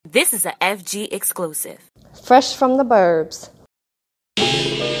This is a FG exclusive. Fresh from the burbs.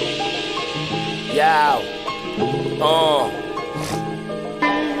 Yeah.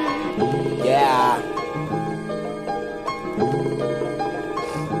 Yeah.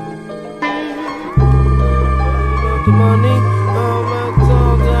 The money,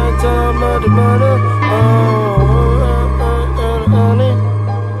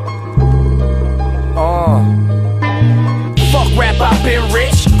 the fuck rap, I've been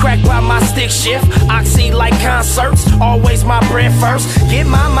rich, cracked by my stick shift, oxy like concerts, always my bread first. Get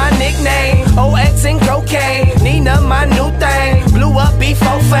my nickname, OX and cocaine, Nina my new thing, blew up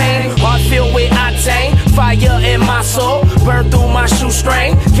before fame, heart filled with octane, fire in my soul, burned through my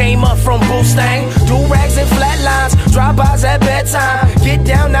shoestring, came up from Boostain, do rags and flatlines, drive-bys at bedtime, get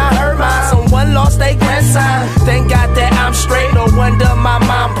down, I heard mine, someone lost their grandson, thank God that I'm straight, no wonder my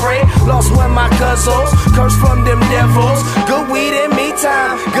mom prayed, lost one of my cousins, cursed from them devils, good weed in me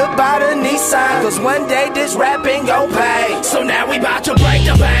time, goodbye to Nissan, cause one day this rapping gon' pay, so now we bout to break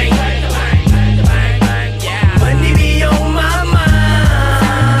the bank, money be on my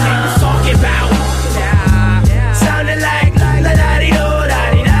mind, talking about, sounding like la-da-dee-do,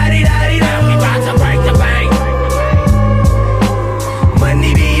 da-dee-da-dee-da-dee-do, now we bout to break the bank,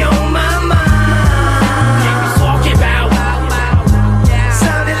 money be on my mind, talking about,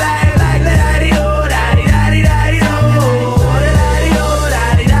 sounding like la-da-dee-do, da-dee-da-dee-da-dee-do, la-da-dee-do,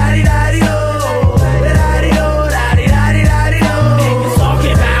 da-dee-da-dee-da-dee-do, la-da-dee-do, da-dee-da-dee-da-dee-do,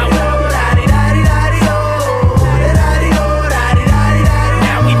 talking about, da-dee-da-dee-da-dee-do, la-da-dee-do, da-dee-da-dee-da-dee-do,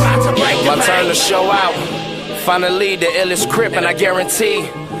 now we bout to break the bank. My turn to show out. Finally, the illest crip, and I guarantee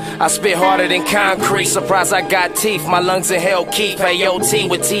I spit harder than concrete. Surprise, I got teeth. My lungs in hell keep AOT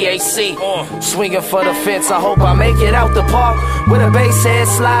with TAC. Swinging for the fence, I hope I make it out the park. With a bass head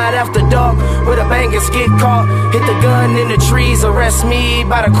slide after dark. With a bangers get caught. Hit the gun in the trees, arrest me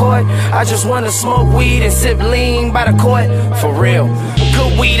by the court. I just wanna smoke weed and sip lean by the court. For real.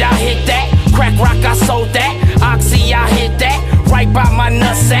 Good weed, I hit that. Crack rock, I sold that. Oxy, I hit that. Right by my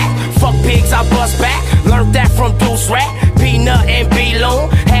nutsack. Fuck pigs, I bust back. Learned that from Deuce Rat. Peanut and B-Loon.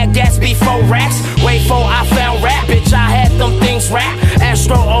 Had gas before racks. Wait for I found rap. Bitch, I had them things rap.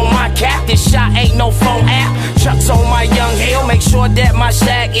 Astro on my cap. This shot ain't no phone app. Chucks on my young hill. Make sure that my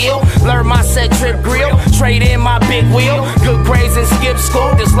shag ill. Learn my set trip grill. Trade in my big wheel. Good grades and skip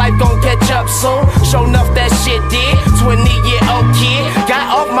school. This life gon' catch up soon. Show enough that shit did. 20-year-old kid. Got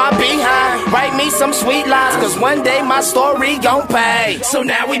off my behind. Write me some sweet lines. Cause one day my story gon' pay. So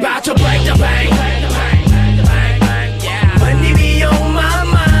now we bout to break the bank. Money be on my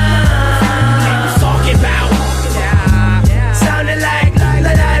mind. Talking about, sounding like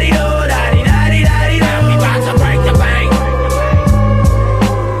la-da-dee-do, da-dee-da-dee-da-dee-do. Now we bout to break the bank.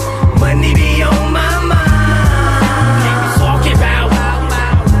 Money be on my mind. Talking about,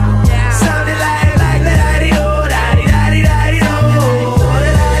 sounding like la-da-dee-do, da-dee-da-dee-da-dee-do,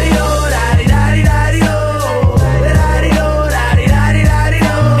 la-da-dee-do, da-dee-da-dee-da-dee-do, la-da-dee-do,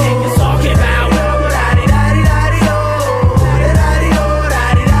 da-dee-da-dee-da-dee-do. Talking about, da-dee-da-dee-da-dee-do, la-da-dee-do,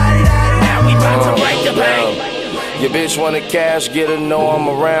 da-dee-da-dee-da-dee-do. Now we bout to break the bank. Your bitch wanna cash, get her, know I'm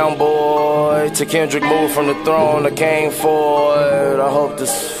around, boy. To Kendrick move from the throne, I came for it. I hope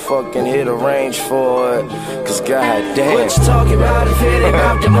this fucking hit a range for it. Cause goddamn. What you talking about if it ain't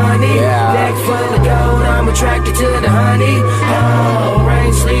about the money? Yeah. Neck full of gold, I'm attracted to the honey. Oh,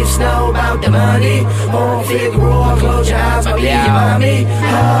 rain, sleep, snow, about the money. Home Figueroa, close your eyes, I'll be your mommy.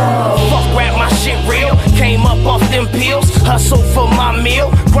 Oh, fuck rap, my shit real. Came up off them pills, hustle for my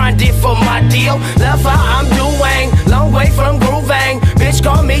meal, grinded for my deal. Love how I'm doing, long way from grooving. Bitch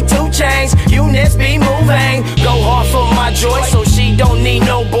call me 2 Chainz, units be moving. Go hard for my joy, so she don't need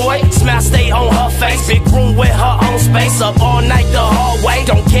no boy. Smile stay on her face, big room with her own space. Up all night the hallway,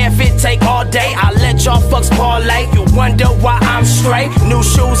 don't care if it take all day. I let y'all fucks parlay, you wonder why I'm straight. New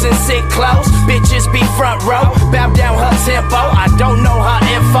shoes and sick clothes, bitches be front row. Bow down her tempo, I don't know her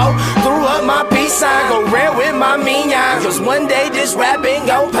info. Threw up my peace sign, go rare with my minions. Cause one day this rapping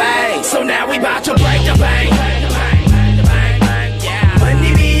gon' pay. So now we bout to break the bank.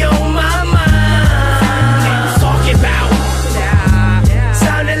 Money be on my mind. Talking about,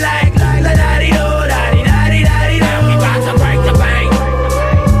 sounding like la-da-dee-do, da-dee-da-dee-da-dee-do. Now we bout to break the bank.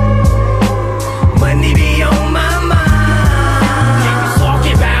 Money be on my mind.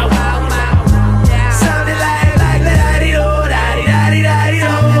 Talking about, sounding like la-da-dee-do,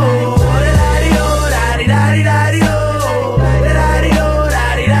 da-dee-da-dee-da-dee-do, la-da-dee-do, da-dee-da-dee-da-dee-do, la-da-dee-do,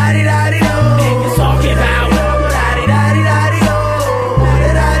 da-dee-da-dee-da-dee-do. Talking about.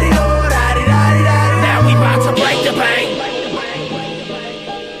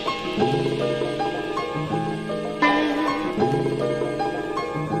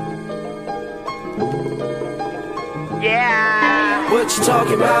 Yeah. What you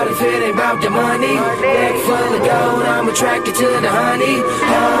talking about if it ain't about the money? Neck full of gold, I'm attracted to the honey.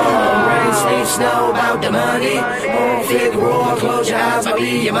 Oh, rain, sleep, snow, about the money. Oh, figure roll, close your eyes, might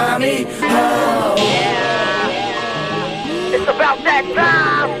be your mommy. Oh, yeah. It's about that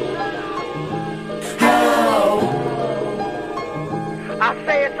time. Oh, I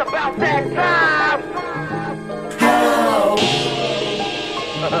say it's about that time. Oh,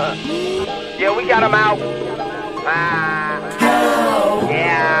 yeah, we got him out. Oh,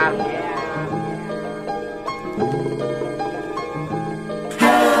 yeah.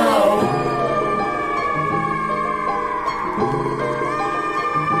 Oh.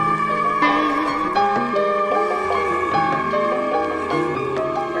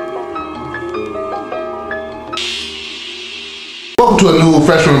 Welcome to a new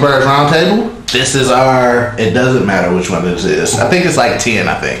Freshman Birds Roundtable. This is our, it doesn't matter which one this is. I think it's like 10,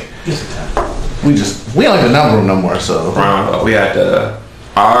 I think. We don't even number them no more, so. We had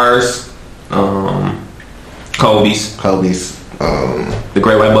ours, Kobe's, the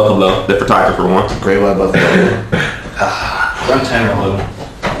Great White Buffalo, the photographer one. Great White Buffalo. From 10 or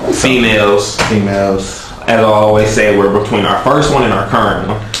 11. Females. As I always say, we're between our first one and our current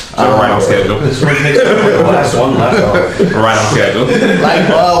one. So we're right on schedule. The last one left off. We're right on schedule. Like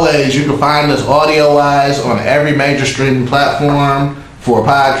always, you can find us audio-wise on every major streaming platform. For a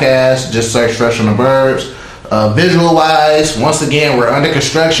podcast, just search Fresh on the Burbs. Visual-wise, once again, we're under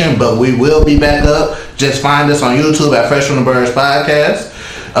construction, but we will be back up. Just find us on YouTube at Fresh on the Burbs Podcast.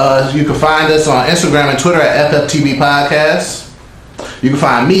 You can find us on Instagram and Twitter at FFTB Podcast. You can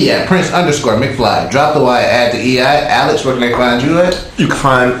find me at Prince_McFly. Drop the Y, add the EI. Alex, where can they find you at? You can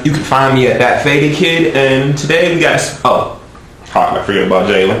find me at That Faded Kid, and today we got I forget about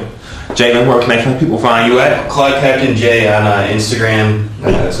Jalen. Jalen, where can people find you at? Clyde Captain J on Instagram.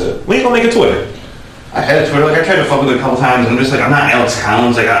 That's it. We ain't gonna make a Twitter. I had a Twitter. Like I tried to fuck with it a couple times, and I'm just like, I'm not Alex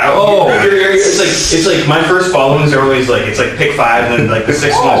Collins. Like, it's like my first followings are always like, it's like pick 5, and like the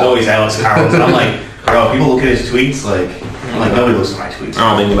 6th one is always Alex Collins, and I'm like, bro, people look at his tweets like nobody looks at my tweets. I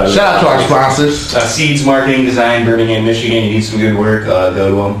don't think anybody. Shout out to our sponsors. Seeds Marketing Design, Birmingham, Michigan. You need some good work. Go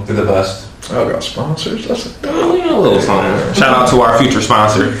to them. They're the best. I got sponsors. That's a little something. Shout out to our future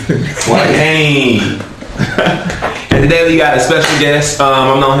sponsor. Hey. And today we got a special guest.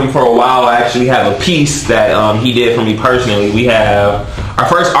 I've known him for a while. I actually have a piece that he did for me personally. We have our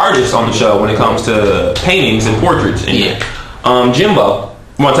first artist on the show when it comes to paintings and portraits. And Jimbo.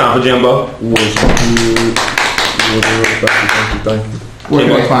 One time for Jimbo. Thank you. Where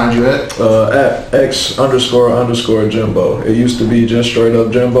can they find you at? At X__Jimbo. It used to be just straight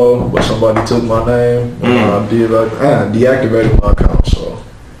up Jimbo, but somebody took my name and I deactivated my account. So.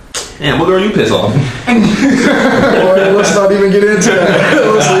 Man, what girl you piss off? Boy, let's not even get into that.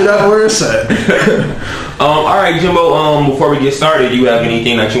 Let's leave that where it's at. All right, Jimbo. Before we get started, do you have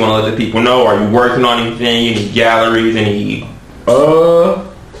anything that you want to let the people know? Are you working on anything? Any galleries? Any?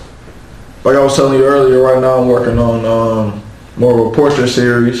 Like I was telling you earlier, right now I'm working on more of a portrait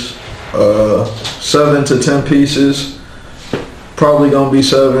series, 7 to 10 pieces. Probably gonna be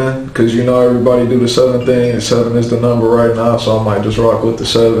 7 because everybody do the 7 thing. 7 is the number right now, so I might just rock with the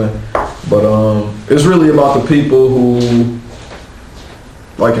 7. But it's really about the people who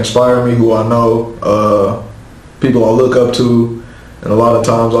like inspire me, who I know, people I look up to, and a lot of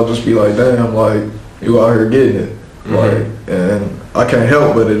times I'll just be like, damn, like you out here getting it, like, and I can't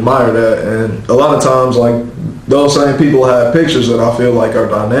help but admire that. And a lot of times, like, those same people have pictures that I feel like are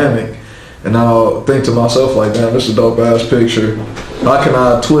dynamic, and I'll think to myself like, damn, this is a dope ass picture. How can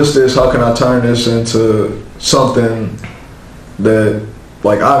I twist this? How can I turn this into something that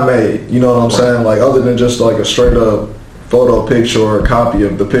like I made? You know what I'm saying? Like, other than just like a straight up photo picture or a copy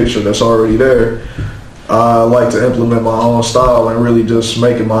of the picture that's already there, I like to implement my own style and really just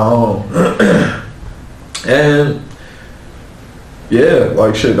make it my own. And yeah,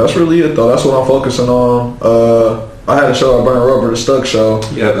 like shit, that's really it though. That's what I'm focusing on. I had a show at Burn Rubber, the Stuck Show.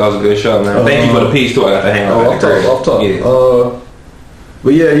 Yeah, that was a good show, man. Thank you for the piece too. I got to hang out. Off top. Yeah.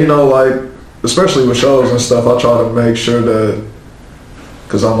 But yeah, like, especially with shows and stuff, I try to make sure that,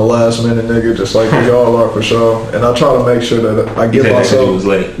 because I'm a last minute nigga, just like we all are for sure, and I try to make sure that I give myself. Was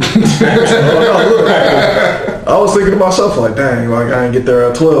late. I was thinking to myself like, dang, like I didn't get there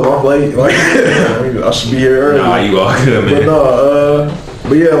at 12. I'm late. Like I should be here early. Nah, you all good, man.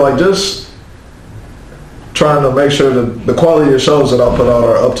 But yeah, like just trying to make sure that the quality of shows that I put out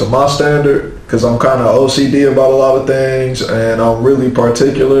are up to my standard, because I'm kind of OCD about a lot of things, and I'm really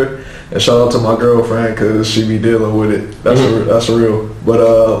particular. And shout out to my girlfriend, because she be dealing with it. That's real. But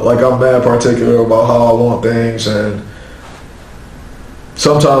like I'm mad particular about how I want things, and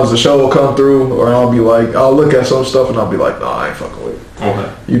sometimes the show will come through, or I'll look at some stuff and I'll be like, nah, I ain't fucking with it.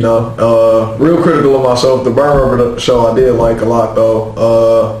 Okay. You know, real critical of myself. The Burn Rubber show I did like a lot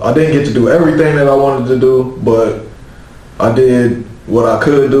though. I didn't get to do everything that I wanted to do, but I did what I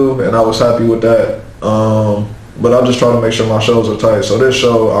could do, and I was happy with that. But I just try to make sure my shows are tight. So this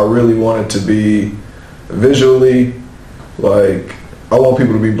show, I really want it to be visually, like, I want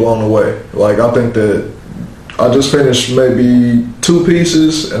people to be blown away. Like, I think that I just finished maybe 2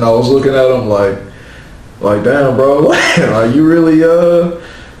 pieces, and I was looking at them like damn, bro, like you really you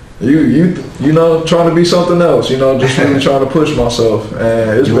know, trying to be something else, you know, just really trying to push myself,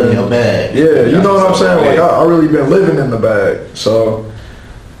 and it's been your bag. Yeah, you know what I'm saying? Like I really been living in the bag, so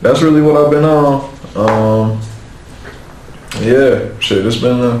that's really what I've been on. Yeah, shit, it's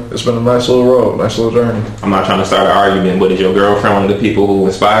been a nice little road, nice little journey. I'm not trying to start an argument, but is your girlfriend one of the people who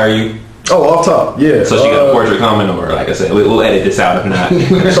inspire you? Oh, off top, yeah. So she got a portrait coming, or like I said, we'll edit this out if not.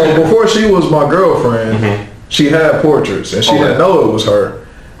 So before she was my girlfriend, she had portraits, and she didn't know it was her.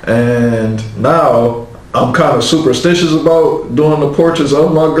 And now I'm kind of superstitious about doing the portraits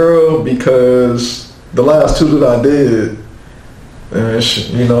of my girl, because the last 2 that I did, you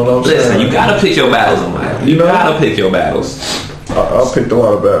know what I'm saying? Listen, you gotta pick your battles in life. You gotta pick your battles. I picked a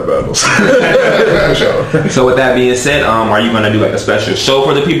lot of bad battles. For sure. So with that being said, are you gonna do like a special show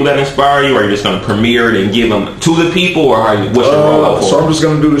for the people that inspire you, or are you just gonna premiere it and give them to the people, or what's your rollout for? So I'm just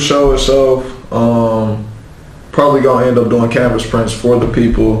gonna do the show itself. Probably gonna end up doing canvas prints for the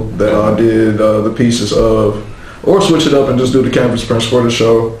people that I did the pieces of, or switch it up and just do the canvas prints for the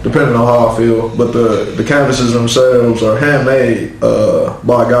show, depending on how I feel. But the canvases themselves are handmade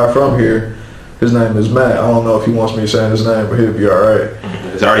by a guy from here. His name is Matt. I don't know if he wants me saying his name, but he'll be all right.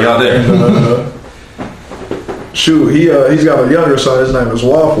 It's already out there. Shoot, he's got a younger son. His name is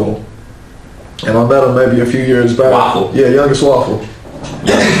Waffle, and I met him maybe a few years back. Waffle? Yeah, youngest Waffle.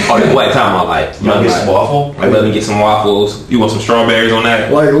 Oh, what time I like? Youngest waffle? Like, let me get some waffles. You want some strawberries on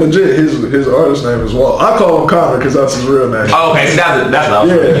that? Like legit, his artist name is Waffle. I call him Connor because that's his real name. Oh, okay. So that's what I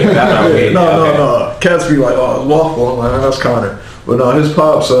was thinking. That's what I was thinking. No. Cats be like, oh, it's Waffle. I'm like, that's Connor. But no, his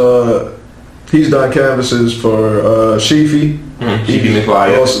pops, he's done canvases for Sheefy. Sheefy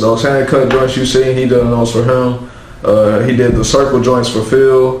McFly. Those hand cut joints you see, he done those for him. He did the circle joints for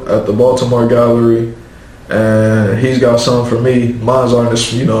Phil at the Baltimore Gallery. And he's got some for me. Mine's aren't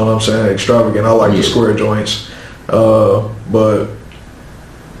this, you know what I'm saying, extravagant. I like the square joints. But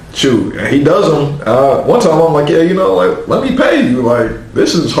shoot, he does them. One time I'm like, yeah, you know, like, let me pay you. Like,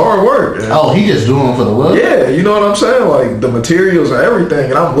 this is hard work. And Oh, he just doing them for the work? yeah, you know what I'm saying? Like, the materials and everything.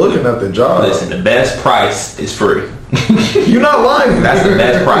 And I'm looking at the job. Listen, the best price is free. You're not lying. That's the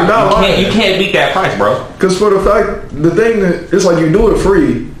best price. You're not lying. You can't beat that price, bro. Because for the fact, the thing that, it's like you do it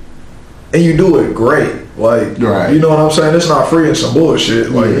free and you do it great. Like, right. You know what I'm saying? It's not free and some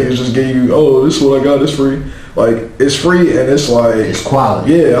bullshit. Like, it's just give you, oh, this is what I got, it's free. Like, it's free and it's like, It's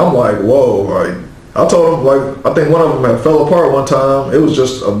quality. yeah, I'm like, whoa. Like, I told him, like, I think one of them had fell apart one time. It was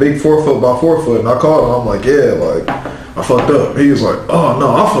just a big 4 foot by 4 foot. And I called him, I'm like, yeah, like, I fucked up. He was like, oh,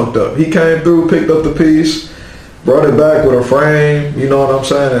 no, I fucked up. He came through, picked up the piece, brought it back with a frame, you know what I'm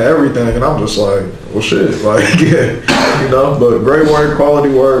saying, and everything. And I'm just like, well, shit. Like, yeah, you know, but great work,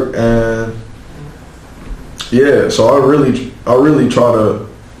 quality work, and yeah, so I really try to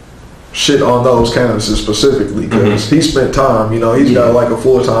shit on those canvases specifically because he spent time, you know, he's got like a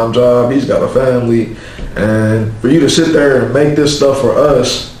full-time job, he's got a family, and for you to sit there and make this stuff for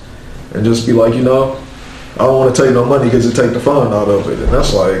us and just be like, you know, I don't want to take no money because it take the fun out of it, and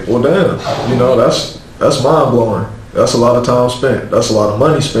that's like, well, damn, you know, that's mind-blowing. That's a lot of time spent. That's a lot of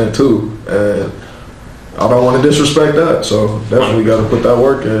money spent too, and I don't want to disrespect that, so definitely got to put that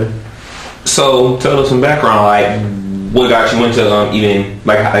work in. So tell us some background, like what got you into even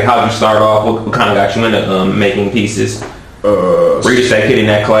like how did you start off? What kind of got you into making pieces? Were you just that kid in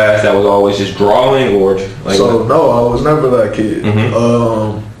that class that was always just drawing, or like? So no, I was never that kid.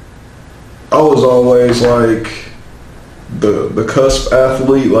 I was always like the cusp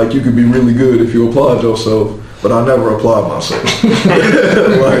athlete. Like you could be really good if you applied yourself. But I never applied myself.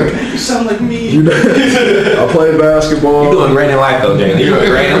 Like, You sound like me. you know, I played basketball. You're doing great in life, though, James. You're doing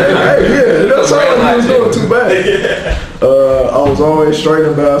great in life. Yeah, that sounded like he was doing too bad. I was always straight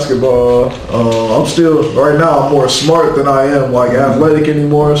in basketball. I'm still, right now, I'm more smart than I am like athletic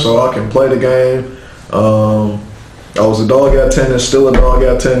anymore, so I can play the game. I was a dog at tennis, still a dog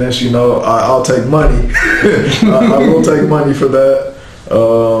at tennis. You know, I'll take money. I will take money for that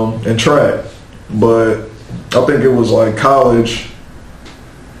and track. But I think it was like college.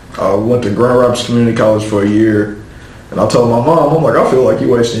 I went to Grand Rapids Community College for a year, and I told my mom, I'm like, I feel like you're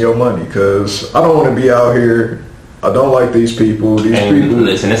wasting your money because I don't want to be out here I don't like these people. These people.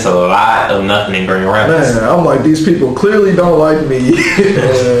 Listen, it's a lot of nothing in Grand Rapids. Man, I'm like, these people clearly don't like me.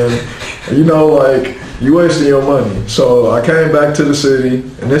 And, you know, like, you wasting your money. So I came back to the city,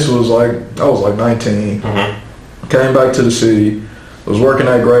 and this was like, I was like 19. Mm-hmm. Came back to the city, was working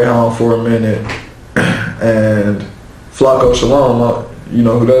at Greyhound for a minute, and Flacco Shalom, you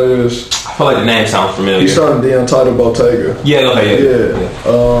know who that is? I feel like the name sounds familiar. He started the Untitled Bottega. Yeah.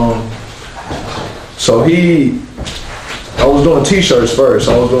 So I was doing t-shirts first.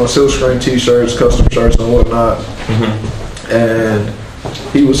 I was doing silk screen t-shirts, custom shirts and whatnot. Mm-hmm. And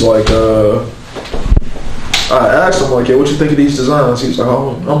he was like, I asked him like, yeah, what you think of these designs? He was like,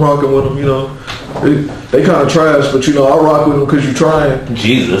 oh, I'm rocking with them, you know. They kind of trash, but you know, I rock with them because you're trying.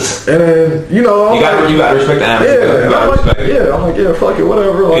 Jesus. And then, you know, you gotta respect the amateur. Yeah, I'm like, yeah, fuck it,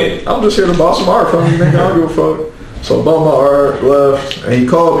 whatever. Like, I'm just here to buy some art from you, nigga. I don't give a fuck. So I bought my art, left, and he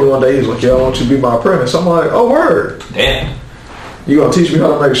called me one day. He's like, yeah, I want you to be my apprentice. I'm like, oh, word. Damn. You gonna teach me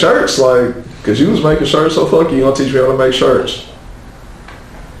how to make shirts? Like, cause you was making shirts, so fuck you gonna teach me how to make shirts.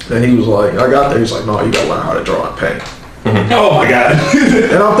 And he was like, I got there, he's like, no, you gotta learn how to draw and paint. Mm-hmm. Oh my god.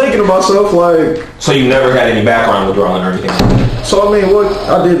 And I'm thinking to myself like, so you never had any background with drawing or anything? So I mean, what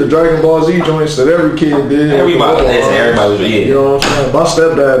I did the Dragon Ball Z joints that every kid did. Everybody was, yeah. You know what I'm saying? My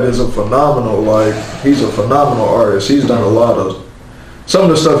stepdad is a phenomenal, like, he's a phenomenal artist. He's done a lot of, some of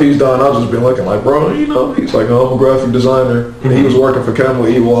the stuff he's done, I've just been looking like, bro, you know, he's like, I'm a graphic designer. Mm-hmm. He was working for Campbell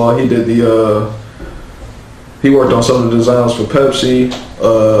Ewald. He did he worked on some of the designs for Pepsi in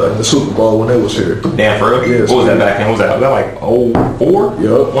the Super Bowl when it was here. Damn, for real? Yeah, what was that back then? Was that like 04?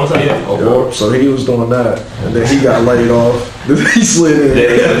 Yep. One say, yeah, 04. Yep. So he was doing that, and then he got laid off. He slid in.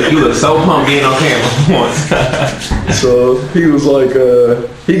 Yeah, you look so pumped being on camera once. So he was like,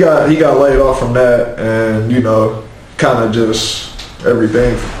 he got laid off from that, and you know, kind of just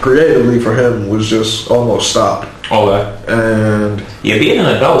everything creatively for him was just almost stopped. Okay. And yeah, being an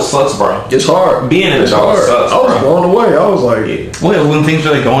adult sucks, bro. It's hard. Being an adult sucks, I was blown away. I was like, well, when things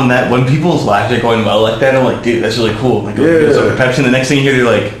are like going that, when people's lives are going well like that, I'm like, dude, that's really cool. Like, so Pepsi, and the next thing you hear,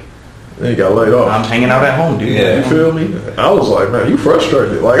 they're like, he got laid off. I'm hanging out at home, dude. Yeah. You feel me? I was like, man, you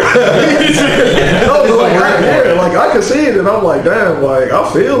frustrated. Like, I was like, like I could see it, and I'm like, damn, like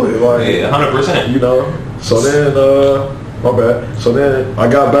I feel it. Like, yeah, 100%. You know. So then, my bad. So then I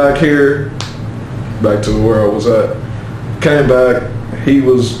got back here, back to where I was at. Came back. He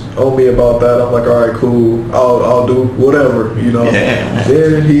was on me about that. I'm like, all right, cool. I'll do whatever, you know. Yeah.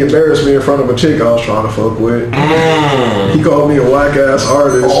 Then he embarrassed me in front of a chick I was trying to fuck with. He called me a whack ass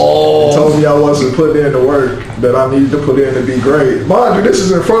artist. And told me I wasn't putting in the work that I needed to put in to be great. Mind you, this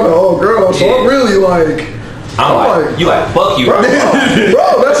is in front of all girls, so I'm really like, you like fuck you, bro.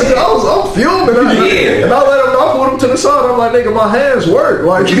 That's I'm fuming, and I let him. I put him to the side. I'm like, nigga, my hands work.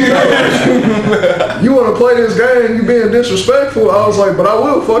 Like, you know, you want to play this game? You being disrespectful? I was like, but I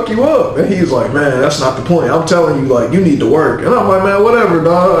will fuck you up. And he's like, man, that's not the point. I'm telling you, like, you need to work. And I'm like, man, whatever,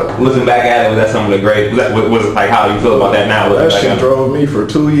 dog. Looking back at it, was that some of the great? Was it like how you feel about that now? That shit drove me for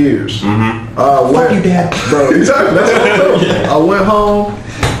 2 years. Mm-hmm. Fuck you, Dad, bro. Exactly. That's what I'm telling you. I went home,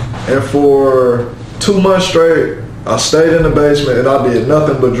 and for 2 months straight, I stayed in the basement and I did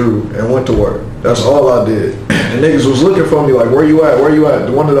nothing but drew and went to work. That's all I did. And niggas was looking for me like, where you at? Where you at?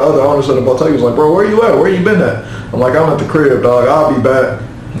 One of the other owners of the Bottega was like, bro, where you at? Where you been at? I'm like, I'm at the crib, dog. I'll be back.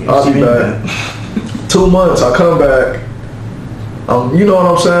 2 months, I come back. You know what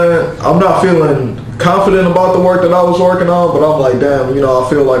I'm saying? I'm not feeling confident about the work that I was working on, but I'm like, damn, you know, I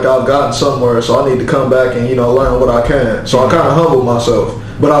feel like I've gotten somewhere, so I need to come back and, you know, learn what I can. So I kind of humbled myself,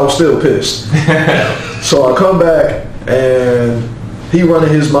 but I was still pissed. So I come back and he running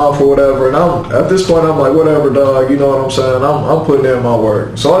his mouth or whatever, and I'm at this point I'm like, whatever, dog, you know what I'm saying? I'm putting in my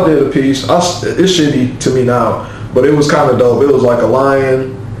work. So I did a piece. It's shitty to me now, but it was kind of dope. It was like a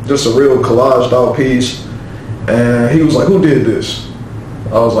lion, just a real collaged out piece. And he was like, who did this?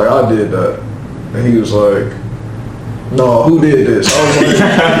 I was like, I did that. And he was like, no, who did this? I was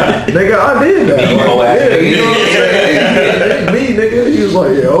like, nigga, I did that. Like, yeah, you know what I'm saying? Me, nigga. He was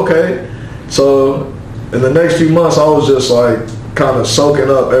like, yeah, okay. So in the next few months, I was just like kind of soaking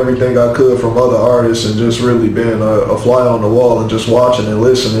up everything I could from other artists and just really being a fly on the wall and just watching and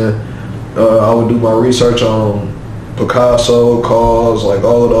listening. I would do my research on Picasso, Cause, like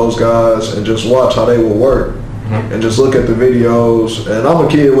all of those guys, and just watch how they would work. And just look at the videos. And I'm a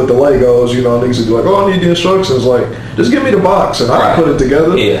kid with the Legos, you know, niggas would be like, oh, I need the instructions. Like, just give me the box and I can put it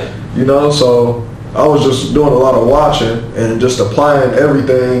together. Yeah. You know, so I was just doing a lot of watching and just applying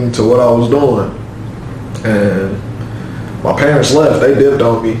everything to what I was doing. And my parents left. They dipped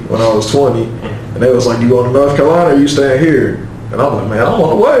on me when I was 20. And they was like, you going to North Carolina or you staying here? And I'm like, man, I'm on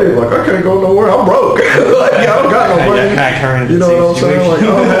the wave. Like, I can't go nowhere. I'm broke. Like, I don't got no money. You know what I'm saying? Like,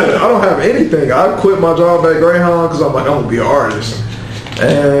 I don't have anything. I quit my job at Greyhound because I'm like, I'm going to be an artist.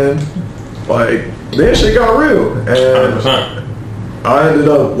 And, like, then shit got real. And 100%. I ended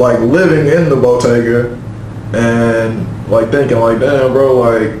up, like, living in the Bottega and, like, thinking, like, damn, bro,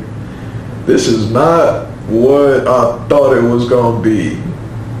 like, this is not what I thought it was going to be.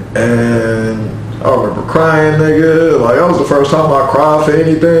 And I remember crying, nigga. Like, that was the first time I cried for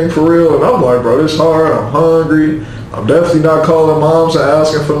anything, for real. And I'm like, bro, this hard. I'm hungry. I'm definitely not calling moms and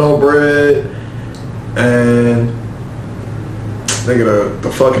asking for no bread. And, nigga,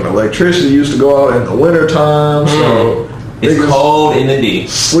 the fucking electricity used to go out in the winter time. So, it's cold in the D.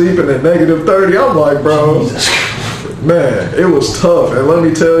 Sleeping at -30. I'm like, bro, man, it was tough. And let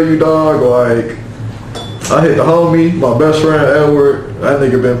me tell you, dog, like, I hit the homie, my best friend Edward. That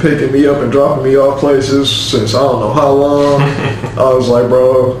nigga been picking me up and dropping me off places since I don't know how long. I was like,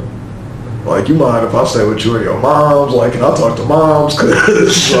 bro, like, you mind if I stay with you and your moms? Like, can I talk to moms? Cause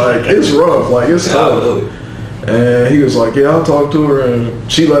like, it's rough, like, it's tough. And he was like, yeah, I'll talk to her.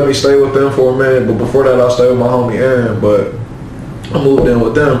 And she let me stay with them for a minute. But before that, I stayed with my homie Aaron. But I moved in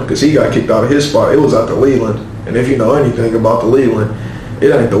with them because he got kicked out of his spot. It was at the Leland. And if you know anything about the Leland,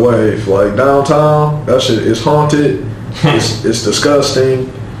 it ain't the wave. Like, downtown, that shit is haunted. It's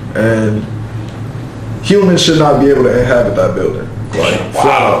disgusting, and humans should not be able to inhabit that building. Like,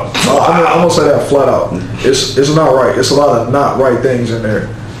 flat out. I'm gonna say that flat out. It's not right. It's a lot of not right things in there,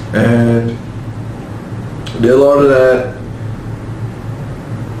 and did a lot of that.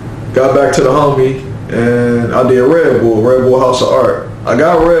 Got back to the homie, and I did Red Bull House of Art. I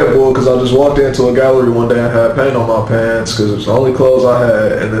got Red Bull because I just walked into a gallery one day and had paint on my pants because it's the only clothes I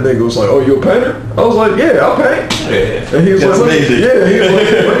had. And the nigga was like, "Oh, you a painter?" I was like, "Yeah, I paint." Yeah. And he was like,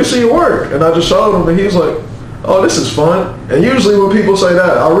 "Let me see your work." And I just showed him, and he was like, "Oh, this is fun." And usually when people say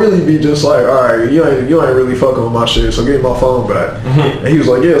that, I really be just like, "All right, you ain't really fucking with my shit, so give me my phone back." And he was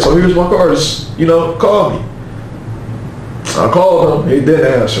like, "Yeah, so here's my card. Just, call me." I called him. He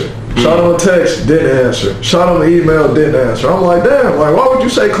didn't answer. Shot him a text, didn't answer. Shot him an email, didn't answer. I'm like, damn, like, why would you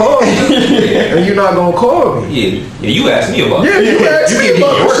say call me and you're not gonna call me? Yeah, you asked me about it. Yeah, you asked me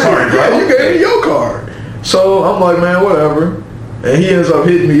about your card, bro. Yeah, you gave me your card. So I'm like, man, whatever. And he ends up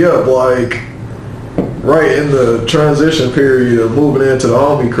hitting me up, like, right in the transition period of moving into the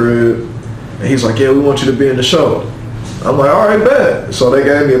homie crib. And he's like, yeah, we want you to be in the show. I'm like, all right, bet. So they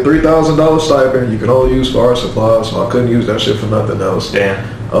gave me a $3,000 stipend. You can only use for art supplies, so I couldn't use that shit for nothing else. Damn.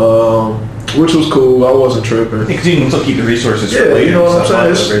 Which was cool. I wasn't tripping. Because you can still keep the resources for later. You know what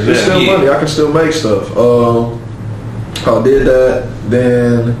I'm saying? It's still money. I can still make stuff. I did that.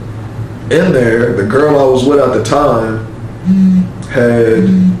 Then in there, the girl I was with at the time had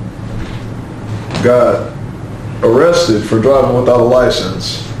got arrested for driving without a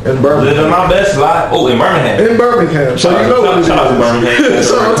license in Birmingham. Living my best life. Oh, in Birmingham. In Birmingham. So you know what it is. Shout out to Birmingham.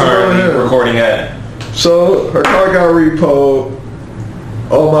 Shout out to Birmingham. Recording at. So her car got repoed.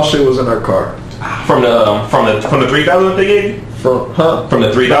 All my shit was in her car. From the 3,000 they gave you? From the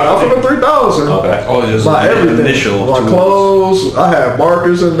 3,000? Not from the 3,000. Okay. Oh, just my everything. Initial. My clothes. I had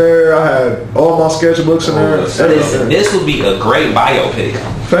markers in there. I had all my sketchbooks in there. This would be a great biopic.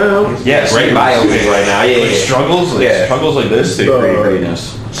 Fam. Yes. Great biopic right now. Yeah. Like struggles like this to create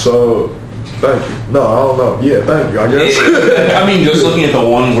greatness. So, thank you. No, I don't know. Yeah, thank you, I guess. I mean, just looking at the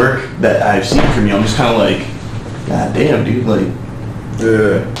one work that I've seen from you, I'm just kind of like, God damn, dude. Like,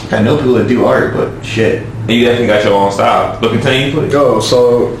 yeah. I know people that do art, but shit. And you definitely got your own style. But continue, please. Yo,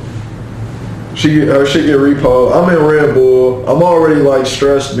 so her shit get repoed. I'm in Red Bull. I'm already like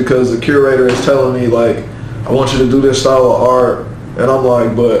stressed because the curator is telling me like, I want you to do this style of art. And I'm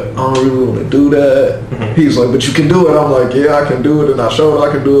like, but I don't really want to do that. Mm-hmm. He's like, but you can do it. I'm like, yeah, I can do it. And I showed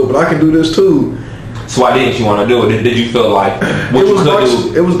I can do it, but I can do this too. So why didn't you want to do it? Did you feel like what you could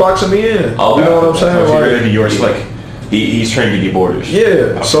do? It was boxing me in. Oh, you know what I'm saying? So like, really yours, like he's trying to give you borders.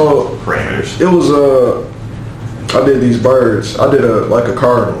 Yeah. So parameters. It was I did these birds. I did a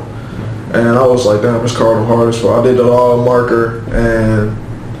cardinal, and I was like, damn, this cardinal hard as fuck. I did it all marker, and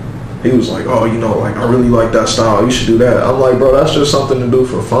he was like, oh, like, I really like that style. You should do that. I'm like, bro, that's just something to do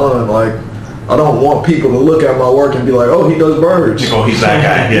for fun. Like, I don't want people to look at my work and be like, oh, he does birds. Oh, he's that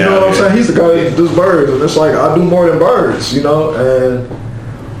guy. You know what I'm saying? He's the guy that does birds. And it's like, I do more than birds, and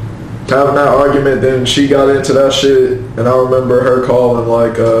having that argument, then she got into that shit, and I remember her calling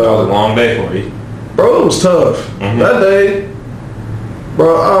like... that was a long day for you. Bro, it was tough. Mm-hmm. That day,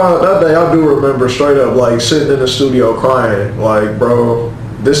 I do remember straight up, like, sitting in the studio crying. Like, bro,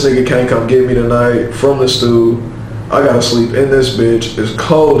 this nigga can't come get me tonight from the stew. I gotta sleep in this bitch. It's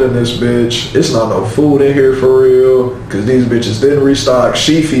cold in this bitch. It's not no food in here for real. Cause these bitches didn't restock.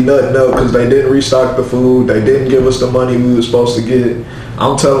 Sheefy nothing up cause they didn't restock the food. They didn't give us the money we was supposed to get.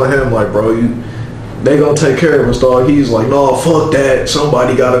 I'm telling him like, bro, they gonna take care of us, dog. He's like, no, fuck that.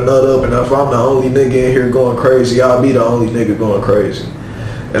 Somebody gotta nut up, and if I'm the only nigga in here going crazy, I'll be the only nigga going crazy.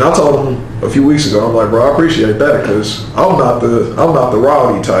 And I told him a few weeks ago, I'm like, bro, I appreciate that because I'm not the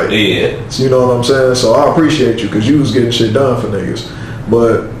rowdy type. Yeah. So you know what I'm saying? So I appreciate you because you was getting shit done for niggas.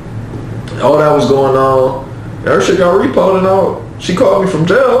 But all that was going on. Her shit got repoed and all. She called me from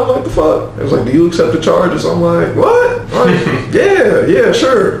jail. I'm like, the fuck? It was like, do you accept the charges? I'm like, what? Like, yeah,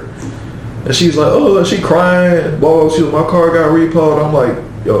 sure. And she's like, oh, she crying. Whoa, she was, my car got repoed. I'm like,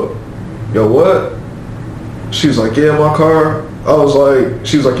 yo, what? She was like, yeah, my car. I was like,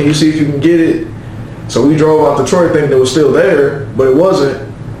 she was like, can you see if you can get it? So we drove out the Troy thing that was still there, but it wasn't.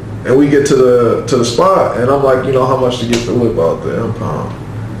 And we get to the spot, and I'm like, you know how much to get the whip out the impound?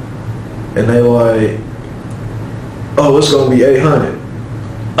 And they like, oh, it's gonna be $800.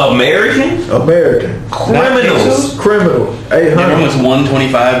 American Criminal. 800. Everyone was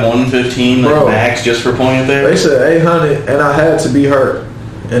 125, 115, like Bro, max just for pointing there. They said 800, and I had to be hurt.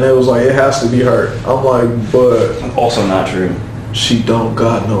 And it was like, it has to be hurt. I'm like, but Also not true. she don't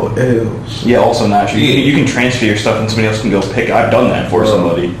got no L's. Yeah, also not true. You can transfer your stuff and somebody else can go pick it. I've done that for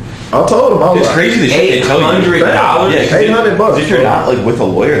somebody. I told him, I was It's like, crazy the shit they tell you. $800? Yeah, $800. If you're not like with a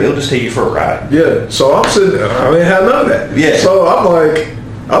lawyer, they'll just take you for a ride. yeah. So I'm sitting there. I ain't had none of that. Yeah. So I'm like,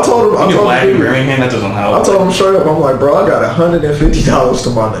 I told him, You know, black in Birmingham, that doesn't help. I told him straight up, I'm like, bro, I got $150 to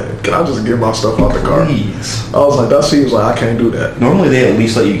my name. Can I just get my stuff out the car? Please. I was like, he was like, I can't do that. Normally they at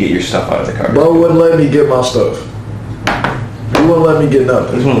least let you get your stuff out of the car. Bro wouldn't let me get my stuff. He wouldn't let me get He's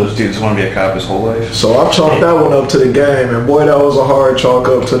nothing. one of those dudes who want to be a cop his whole life. So I chalked that one up to the game, and boy, that was a hard chalk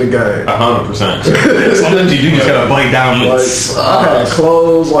up to the game. 100%. Sometimes you do just gotta bite down. Like, I had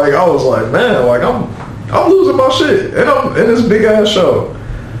clothes. Like, I was like, man, like I'm losing my shit, and I'm in this big ass show.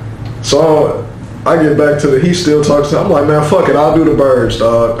 So I get back to he still talks to. I'm like, man, fuck it, I'll do the birds,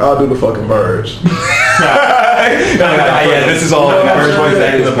 dog. I'll do the fucking birds. Yeah, this is all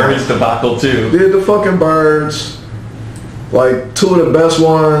the birds debacle too. Did the fucking birds. Like, two of the best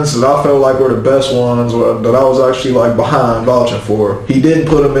ones that I felt like were the best ones that I was actually like behind vouching for. He didn't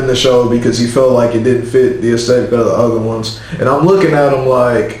put them in the show because he felt like it didn't fit the aesthetic of the other ones. And I'm looking at him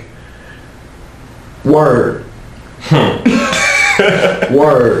like, word.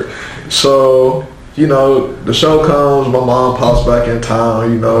 Word. So, you know, the show comes, my mom pops back in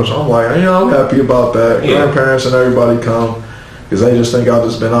town, you know, so I'm like, you know, I'm happy about that. Yeah. Grandparents and everybody come because they just think I've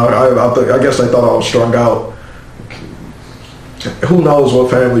just been out. I guess they thought I was strung out. Who knows what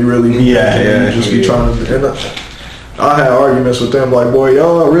family really means? Yeah. You just be trying to. And I had arguments with them like, boy,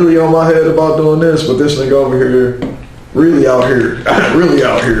 y'all really on my head about doing this, but this nigga over here, really out here.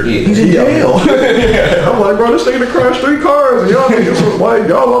 He's in jail. I'm like, bro, this nigga crashed 3 cars, and y'all niggas was like,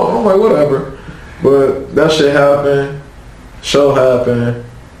 y'all. I'm like, whatever. But that shit happened. Show happened.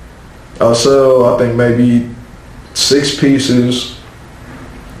 I sell, I think maybe 6 pieces.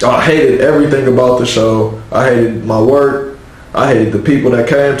 I hated everything about the show. I hated my work. I hated the people that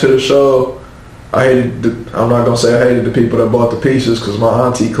came to the show. I'm not going to say I hated the people that bought the pieces because my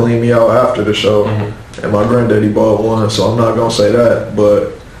auntie cleaned me out after the show. And my granddaddy bought one, so I'm not going to say that.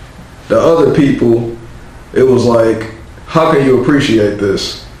 But the other people, it was like, how can you appreciate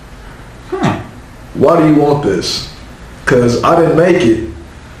this? Why do you want this? Because I didn't make it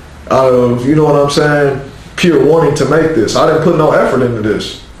out of, you know what I'm saying, pure wanting to make this. I didn't put no effort into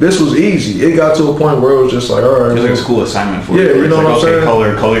this. This was easy. It got to a point where it was just like, all right. It was like a school assignment for you. Yeah, you know like, what I'm saying?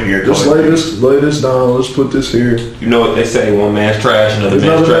 Color here, just color lay this down. Let's put this here. You know what they say, one man's trash, another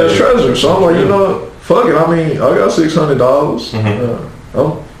man's treasure. So I'm like, you know, fuck it. I mean, I got $600.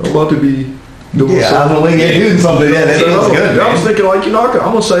 I'm about to be doing something. doing something. Yeah, that sounds good. I was thinking like, you know, I'm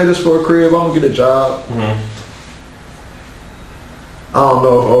gonna say this for a crib. I'm gonna get a job. I don't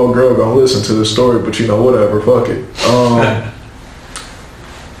know if old girl gonna listen to this story, but you know, whatever. Fuck it.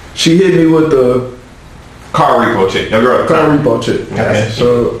 She hit me with the car repo chick. Your girl. car repo chick. Okay.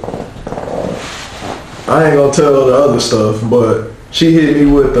 So I ain't gonna tell the other stuff, but she hit me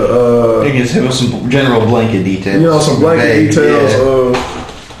with the You can just have some general blanket details. you know, some blanket details of,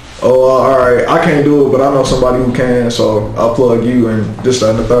 all right, I can't do it, but I know somebody who can, so I'll plug you and this, that,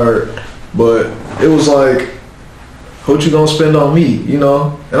 and the third. But it was like, what you gonna spend on me, you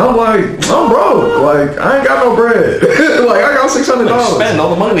know? And I'm like, I'm broke. Like, I ain't got no bread. Like, I got $600. Spend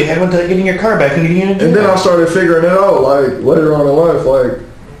all the money we had went to getting your car back and getting you. And then I started figuring it out, like, later on in life, like,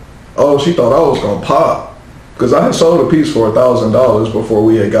 oh, she thought I was gonna pop. Because I had sold a piece for $1,000 before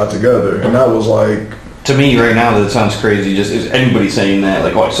we had got together. And that was like to me right now that sounds crazy. Just is anybody saying that?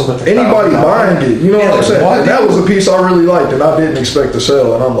 Like, oh, I sold it for Anybody $1,000. buying it, you know what I'm saying? what? And that was a piece I really liked and I didn't expect to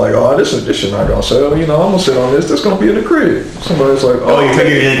sell. And I'm like, oh, this shit not gonna sell. You know, I'm gonna sit on this. This gonna be in the crib. Somebody's like, Oh, you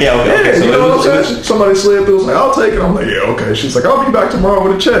figured it? Yeah, okay. yeah, So you know it what I'm was- saying? Somebody slid through, was like, I'll take it. I'm like, yeah, okay. She's like, I'll be back tomorrow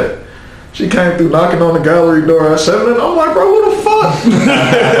with a check. She came through knocking on the gallery door at 7 and I'm like, bro, what the fuck?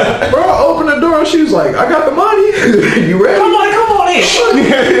 Bro, I opened the door and she was like, I got the money. You ready? Come on in.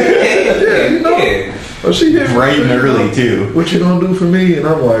 Yeah, you know. But she hit me Bright and with, early too. what you gonna do for me? And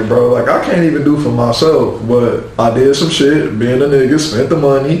I'm like, bro, like I can't even do for myself, but I did some shit, being a nigga, spent the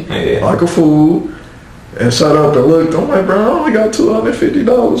money like a fool, and sat up and looked. I'm like, bro, I only got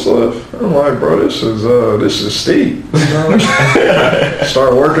 $250 left. I'm like, bro, this is steep. You know?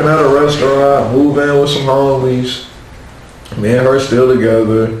 Start working at a restaurant, move in with some homies. Me and her still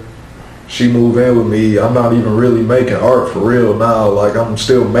together. She moved in with me. I'm not even really making art for real now. Like I'm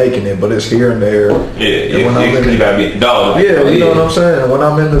still making it, but it's here and there. Yeah, when I'm in you gotta be a dog. yeah, you know what I'm saying? When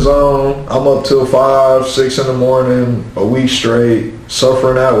I'm in the zone, I'm up till 5, 6 in the morning, a week straight,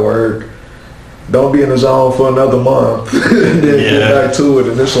 suffering at work. Don't be in the zone for another month. And then get back to it.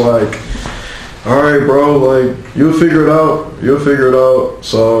 And it's like, all right, bro, like, you'll figure it out. You'll figure it out.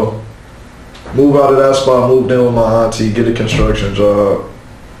 So, move out of that spot, moved in with my auntie, get a construction job.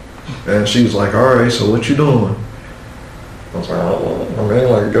 And she was like, all right, so what you doing? I was like, I mean,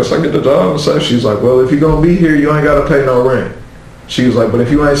 like, I guess I get the job and stuff. She's like, well, if you're going to be here, you ain't got to pay no rent. She was like, but if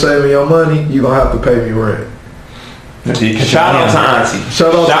you ain't saving your money, you going to have to pay me rent. Shout out to Auntie.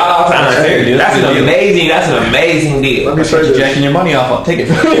 Shout out to Auntie. Auntie. Dude, that's an amazing deal. Let me say this. Jacking your money off, I'll take it.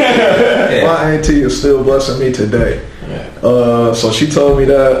 My auntie is still blessing me today. So she told me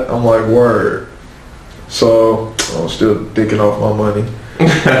that. I'm like, word. So I'm still dicking off my money.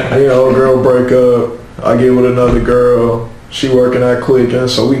 You know, girl break up. I get with another girl. She working at Quicken,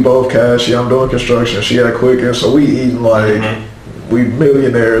 so we both cash. I'm doing construction. She at Quicken, so we eating like we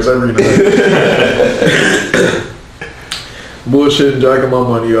millionaires every night. Bullshit and jacking my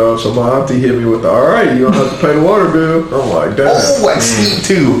money off. So my auntie hit me with the, all right, you don't have to pay the water bill. I'm like, damn. Oh, like steep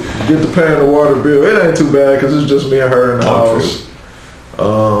too. Get to paying the water bill. It ain't too bad because it's just me and her in the house.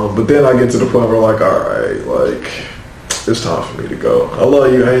 But then I get to the point where like, all right, like, it's time for me to go. I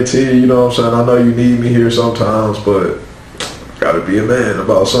love you, auntie. You know what I'm saying? I know you need me here sometimes, but gotta be a man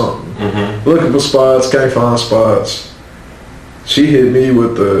about something. Looking for spots, can't find spots. She hit me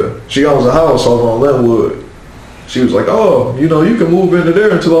with she owns a house over on Linwood. She was like, oh, you know, you can move into there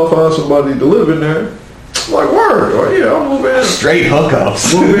until I find somebody to live in there. I'm like, word. Oh, yeah, I'll move in. Straight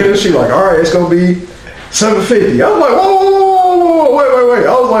hookups. Move in. She like, all right, it's going to be $750. I was like, whoa, wait.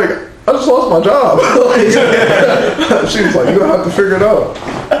 I was like, I just lost my job. She was like, you're going to have to figure it out.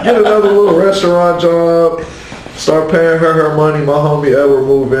 Get another little restaurant job. Start paying her money. My homie Edward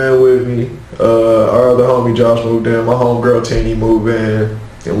moved in with me. Our other homie Josh moved in. My homegirl Teeny moved in.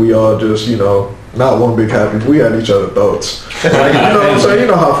 And we all just, you know, not one big happy. We had each other thoughts. Like, you know what I'm saying? You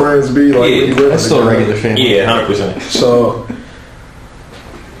know how friends be. Like, when you live That's still a together. regular family. Yeah, 100%. So,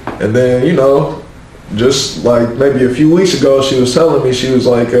 and then, you know, just like maybe a few weeks ago, she was telling me, she's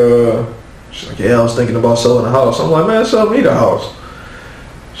like, yeah, I was thinking about selling a house. I'm like, man, sell me the house.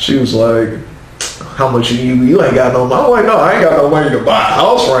 She was like, how much you ain't got no money? I'm like, no, I ain't got no money to buy a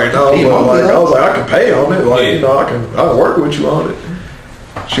house right now. But like, I was like, I can pay on it. Like, you know, I can work with you on it.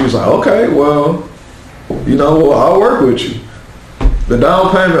 She was like, okay, well, you know, well, I'll work with you. The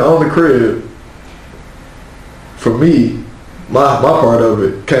down payment on the crib, for me, my part of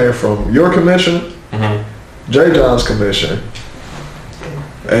it came from your commission, J. John's commission,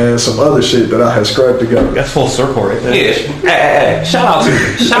 and some other shit that I had scraped together. That's full circle right there. Yeah. Hey, shout out to me.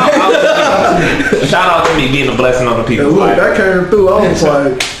 Shout out to me being a blessing on the people. And look, that came through. I was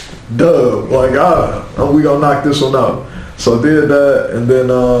like, dub, like, we gonna knock this one out. So I did that, and then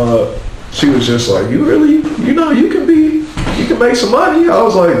she was just like, you really, you know, you can make some money. I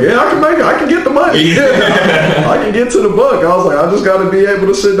was like, yeah, I can make it. I can get the money. I can get to the buck. I was like, I just got to be able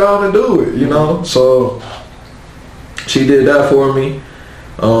to sit down and do it, you know? So she did that for me.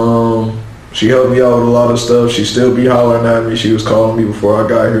 She helped me out with a lot of stuff. She still be hollering at me. She was calling me before I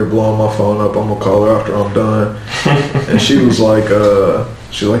got here, blowing my phone up. I'm going to call her after I'm done. And she was like, yeah,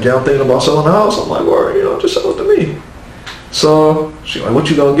 I'm thinking about selling the house. I'm like, well, you know, just sell it to me. So she's like, what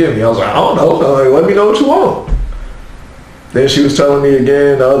you gonna give me? I was like, I don't know. Like, let me know what you want. Then she was telling me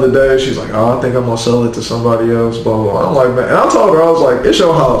again the other day, she's like, oh, I think I'm gonna sell it to somebody else, blah, blah, blah. I'm like, man, and I told her, I was like, it's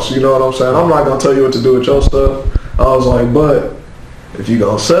your house, you know what I'm saying? I'm not gonna tell you what to do with your stuff. I was like, but If you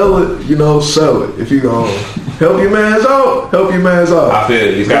gonna sell it, sell it. If you gonna help your mans out, help your mans out. I feel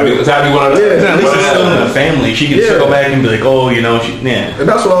it. It's gotta be one of those. Yeah, At least it's still in the family. She can circle back and be like, oh, yeah. And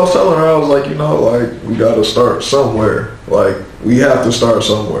that's what I was telling her. I was like, like, we gotta start somewhere. Like, we have to start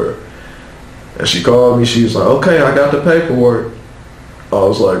somewhere. And she called me. She was like, okay, I got the paperwork. I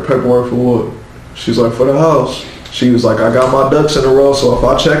was like, paperwork for what? She's like, for the house. She was like, I got my ducks in a row, so if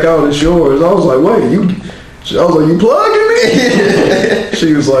I check out, it's yours. I was like, wait, you plugging me?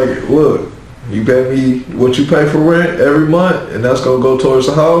 She was like, look, you pay me what you pay for rent every month, and that's gonna go towards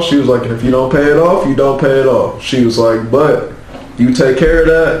the house. She was like, and if you don't pay it off, you don't pay it off. She was like, but you take care of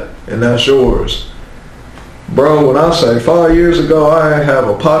that, and that's yours. Bro, when I say 5 years ago, I ain't have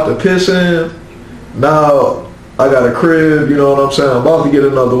a pot to piss in. Now I got a crib, you know what I'm saying? I'm about to get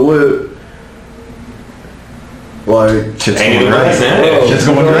another whip. Like, shit's going right. Shit's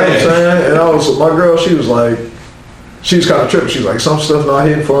going right. And my girl, she was kind of tripping. She was like, some stuff not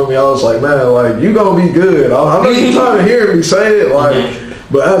hitting for me. I was like, man, like, you gonna be good. I know you trying to hear me say it, like,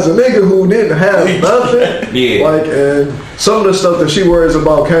 but as a nigga who didn't have nothing, like, and some of the stuff that she worries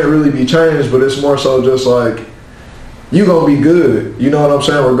about can't really be changed, but it's more so just like, you gonna be good. You know what I'm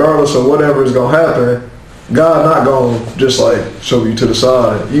saying? Regardless of whatever is gonna happen, God not gonna just like shove you to the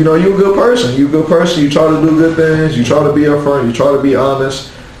side. You a good person. You a good person. You try to do good things. You try to be upfront. You try to be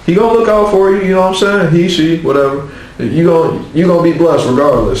honest. He gonna look out for you. You know what I'm saying? He, she, whatever. You gonna be blessed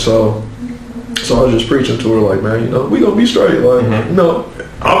regardless. So I was just preaching to her like, man, we gonna be straight. Like,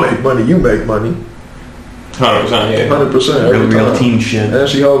 I'll make money. You make money. 100%. Yeah. 100%. Real team shit. And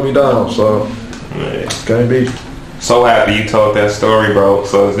she held me down. So can't be. So happy you told that story, bro.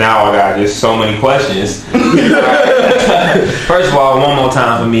 So now I got just so many questions. First of all, one more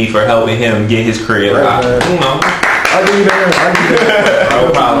time for me for helping him get his crib. I give you that.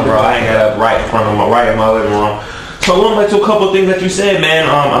 No problem, bro. I ain't got up right in front of my living room. So going back to a couple of things that you said, man.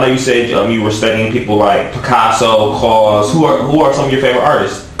 I know you said you were studying people like Picasso, KAWS. Who are some of your favorite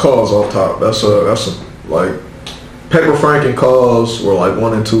artists? KAWS off top. That's a like. Paper Frank and KAWS were like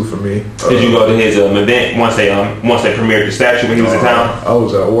 1 and 2 for me. Did you go to his event once they premiered the statue when he was in town? I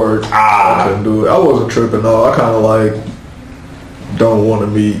was at work. I couldn't do it. I wasn't tripping though. I kind of like don't want to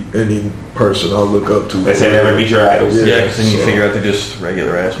meet any person I look up to. They say never meet your idols. Yeah, because then you figure out they're just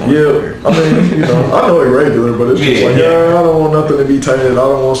regular ass ones. Yeah, I mean, I know they're regular, but it's just like, I don't want nothing to be tainted. I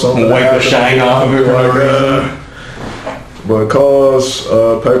don't want something to wipe the shine off of it for no reason. But KAWS,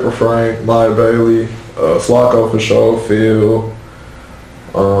 Paper Frank, Maya Bailey, Flocko for sure, Phil.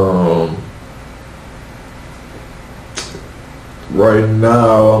 Right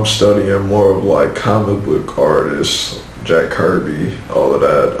now I'm studying more of like comic book artists, Jack Kirby, all of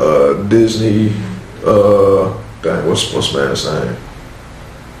that. Disney, what's man's name?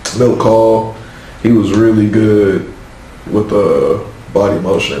 Milt Call. He was really good with body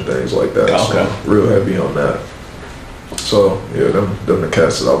motion and things like that. Okay. So real heavy on that. So yeah, them the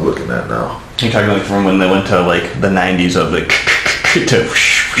cats that I'm looking at now. You're talking like from when they went to like the 90s of the to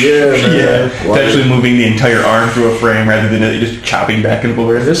actually moving the entire arm through a frame rather than it just chopping back and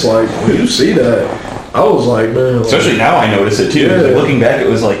forth. It's like when you see that, I was like, man. Especially now I notice it too. Yeah. Like, looking back, it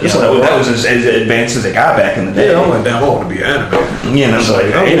was like, that was as advanced as it got back in the day. Yeah, I'm like, damn, I want to be animated. Yeah, and I was like,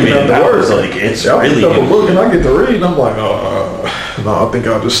 animated now is like, it's really. I pick up a book and I get to read, and I'm like, no, I think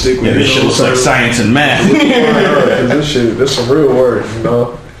I'll just stick with this shit looks like science and math. Because this some real work,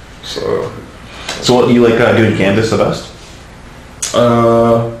 So what do you like doing canvas the best?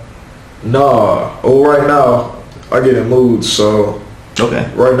 Nah. Oh, right now I get in moods, so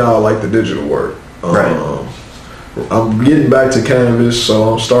okay. Right now I like the digital work. Right. I'm getting back to canvas,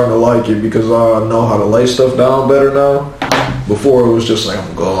 so I'm starting to like it because I know how to lay stuff down better now. Before it was just like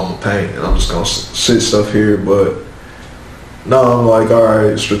I'm gonna paint and I'm just gonna sit stuff here, but now I'm like, all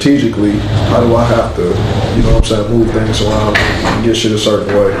right, strategically, how do I have to, move things around and get shit a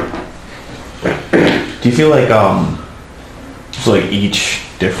certain way. Do you feel like so like each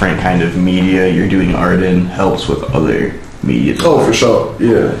different kind of media you're doing art in helps with other media? Oh, for sure,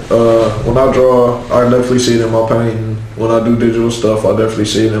 yeah. When I draw, I definitely see it in my painting. When I do digital stuff, I definitely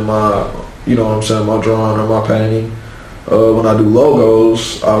see it in my, my drawing or my painting. When I do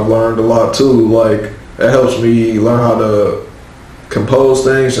logos, I've learned a lot too. Like, it helps me learn how to compose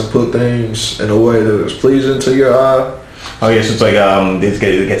things and put things in a way that is pleasing to your eye. Oh yes, it's like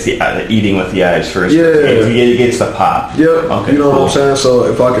it gets the eating with the eyes first. Yeah, it gets the pop. Yep. Okay, what I'm saying. So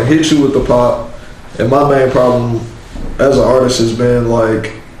if I can hit you with the pop, and my main problem as an artist has been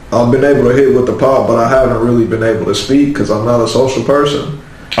like I've been able to hit with the pop, but I haven't really been able to speak because I'm not a social person.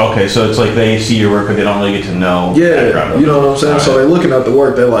 Okay, so it's like they see your work, but they don't really get to know. Yeah, you know what I'm saying. So they're looking at the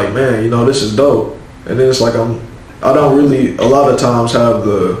work, they're like, man, this is dope, and then it's like I'm I don't really a lot of times have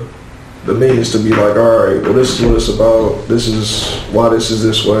the means to be like, all right, well, this is what it's about. This is why this is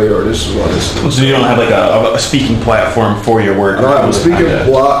this way, or this is why this is. So you don't have like a speaking platform for your work. I don't have a speaking.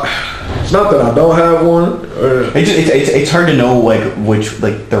 Well, it's not that I don't have one. It's hard to know like which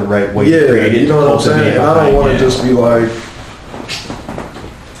like the right way to create it. You know what I'm saying? And I don't want to just be like,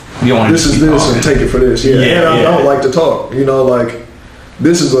 you don't want this is this and take it for this. Yeah, and I don't like to talk. You know, like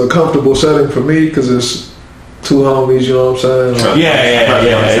this is a comfortable setting for me because it's two homies. You know what I'm saying? Like,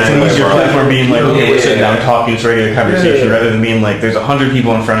 It's an easier platform being like, okay, we're sitting down talking, it's a regular conversation, rather than being like, there's 100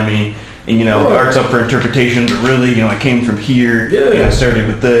 people in front of me. And the art's up for interpretation, but really, I came from here. I started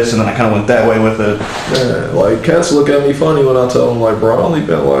with this, and then I kind of went that way with it. Yeah, like cats look at me funny when I tell them, like, bro, I only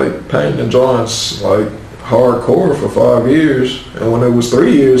been like painting and drawing like hardcore for 5 years, and when it was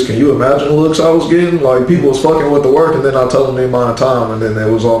 3 years, can you imagine the looks I was getting? Like people was fucking with the work, and then I tell them the amount of time, and then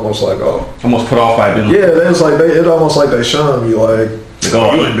it was almost like, almost put off by being. Yeah, it was like it almost like they shunned me, like. You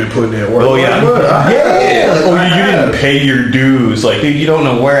ain't been putting in work. Oh yeah, you didn't pay your dues. Like, dude, you don't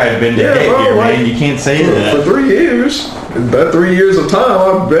know where I've been to get here, man. You can't say that. For 3 years, that 3 years of time,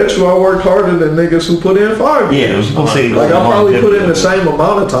 I bet you I worked harder than niggas who put in 5 years. Yeah, people say like I probably put in the same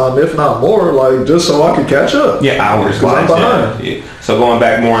amount of time, if not more, like just so I could catch up. Yeah, hours. Because I'm behind. Yeah. So going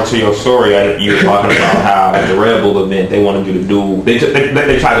back more into your story, you were talking about how at the Red Bull event they wanted you to do. They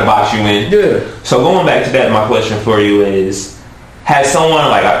tried to box you in. Yeah. So going back to that, my question for you is. Has someone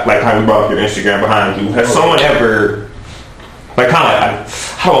like how you brought up your Instagram behind you? Has someone ever like kind of like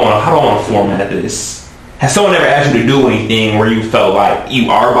how do I want to format this? Has someone ever asked you to do anything where you felt like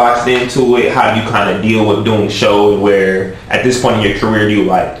you are boxed into it? How do you kind of deal with doing shows where at this point in your career you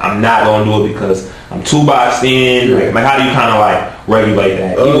like I'm not going to do it because I'm too boxed in? Like how do you kind of like regulate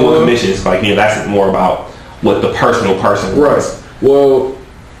that? Even with commissions, like that's more about what the personal person was. Right. Well,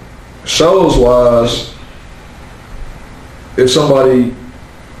 shows wise. If somebody,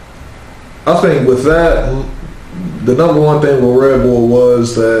 I think with that, the number one thing with Red Bull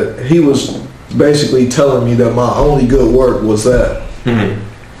was that he was basically telling me that my only good work was that.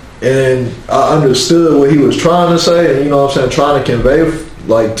 Mm-hmm. And I understood what he was trying to say, and trying to convey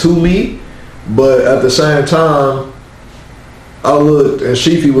like to me, but at the same time, I looked and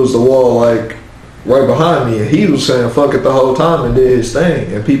Sheefy was the wall like right behind me, and he was saying fuck it the whole time and did his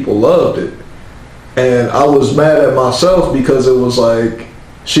thing, and people loved it. And I was mad at myself because it was like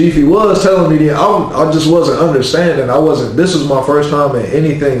Sheefy was telling me that I just wasn't understanding. This was my first time in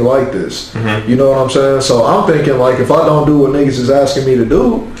anything like this. Mm-hmm. You know what I'm saying? So I'm thinking like if I don't do what niggas is asking me to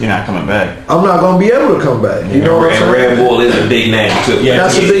do, you're not coming back. I'm not gonna be able to come back. You know what I'm saying? Red Bull is a big name too. Yeah,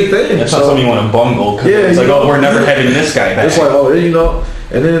 that's a big thing. That's not something you want to bungle. It's like, we're never having this guy back. It's like,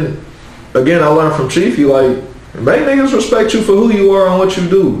 and then again I learned from Sheefy like. Make niggas respect you for who you are and what you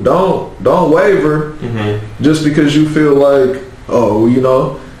do. Don't waver just because you feel like,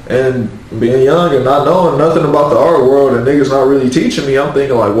 and being young and not knowing nothing about the art world and niggas not really teaching me, I'm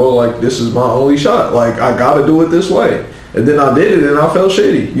thinking like, well, like this is my only shot. Like I gotta do it this way. And then I did it and I felt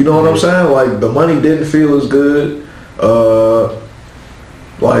shitty. You know what I'm saying? Like the money didn't feel as good.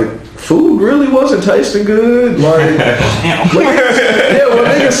 Like food really wasn't tasting good. Like, when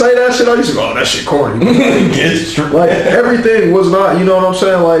niggas say that shit, I used to go, that shit corny. Like everything was not, you know what I'm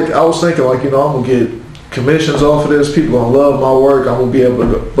saying? Like I was thinking like, I'm gonna get commissions off of this, people gonna love my work, I'm gonna be able to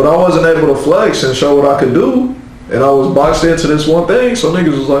go. But I wasn't able to flex and show what I could do. And I was boxed into this one thing, so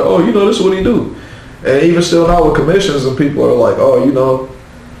niggas was like, this is what he do. And even still now with commissions and people are like,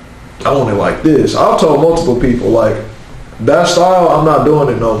 I want it like this. I've told multiple people like, that style, I'm not doing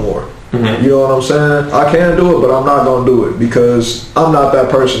it no more. Mm-hmm. You know what I'm saying? I can do it, but I'm not going to do it because I'm not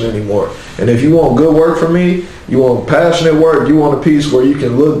that person anymore. And if you want good work from me, you want passionate work, you want a piece where you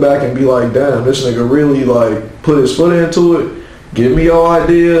can look back and be like, damn, this nigga really like put his foot into it, give me your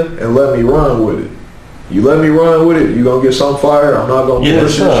idea and let me run with it. You let me run with it, you going to get some fire, I'm not going to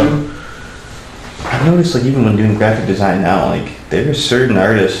bullshit you. I've noticed like even when doing graphic design now, like there's certain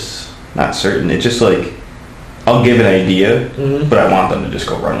artists, not certain, it's just like I'll give an idea, but I want them to just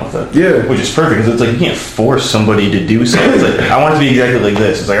go run with it. Yeah. Which is perfect, because it's like you can't force somebody to do something. It's like, I want it to be exactly like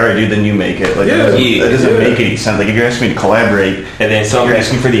this. It's like, all right, dude, then you make it. Like, that doesn't make any sense. Like, if you're asking me to collaborate, and then you're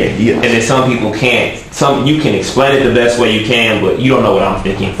asking for the idea. And then some people can't. You can explain it the best way you can, but you don't know what I'm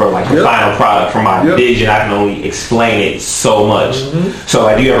thinking for like the final product, for my vision. I can only explain it so much. Mm-hmm. So,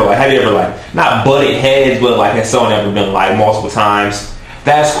 like, have you ever not butted heads, but like, has someone ever been like multiple times,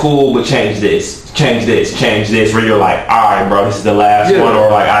 that's cool, but change this, where you're like, all right, bro, this is the last one,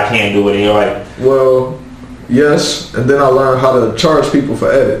 or like, I can't do it, and you're like, well, yes, and then I learned how to charge people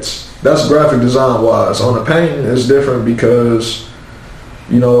for edits. That's graphic design wise. On the painting, it's different because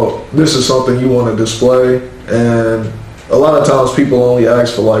you know, this is something you want to display, and a lot of times people only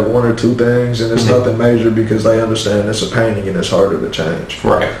ask for like one or two things, and it's nothing major because they understand it's a painting and it's harder to change.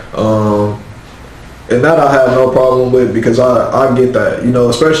 Right. And that I have no problem with because I get that, you know,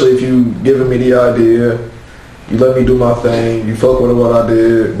 especially if you giving me the idea, you let me do my thing, you fuck with what I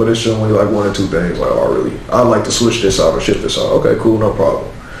did, but it's showing me like one or two things. Like, oh, I'd like to switch this out or shift this out. Okay, cool, no problem.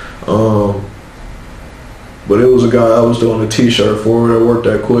 But it was a guy I was doing a t-shirt for that worked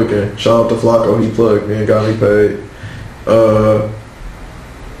at Quicken. Shout out to Flacco, he plugged me and got me paid.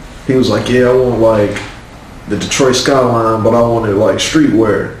 He was like, yeah, I want like the Detroit skyline, but I wanted like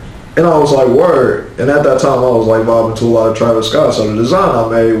streetwear. And I was like, word. And at that time I was like vibing to a lot of Travis Scott. So the design I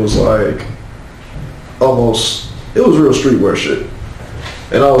made was like almost, it was real streetwear shit.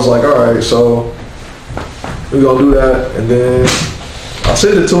 And I was like, all right, so we're gonna do that. And then I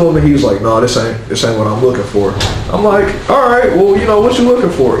sent it to him and he was like, no, this ain't what I'm looking for. I'm like, all right, well, you know, what you looking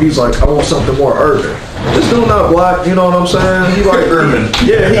for? He's like, I want something more urban. This dude not black, you know what I'm saying? He like urban.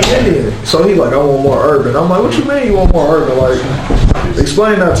 Yeah, he Indian. So he like, I want more urban. I'm like, what you mean you want more urban? Like,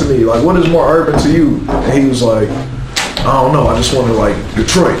 explain that to me. Like, what is more urban to you? And he was like, I don't know, I just wanted like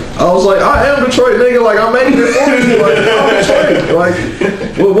Detroit. I was like, I am Detroit, nigga. Like, I made it for you. Like, I'm Detroit. Like,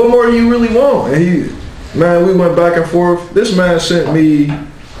 what more do you really want? And man, we went back and forth. This man sent me,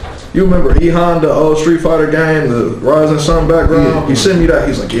 you remember the old Street Fighter game, the Rising Sun background? Yeah. He sent me that.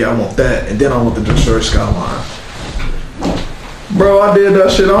 He's like, yeah, I want that. And then I want the Detroit skyline. Bro, I did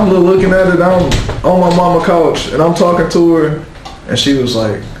that shit. I'm looking at it. I'm on my mama couch and I'm talking to her. And she was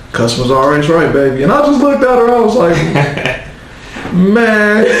like, customers always right, baby. And I just looked at her. I was like,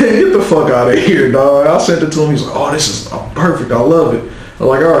 man, get the fuck out of here, dog. I sent it to him. He's like, oh, this is perfect. I love it. I'm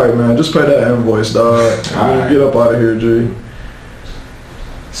like, all right, man, just pay that invoice, dog. Get up out of here, G.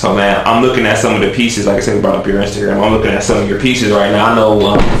 So, man, I'm looking at some of the pieces, like I said about up your Instagram. I'm looking at some of your pieces right now. I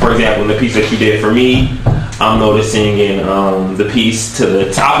know, for example, the piece that you did for me, I'm noticing in the piece to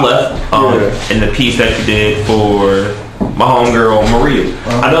the top left, and the piece that you did for my homegirl Maria.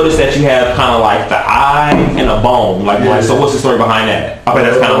 I noticed that you have kind of like the eye and a bone. Like, so what's the story behind that? I bet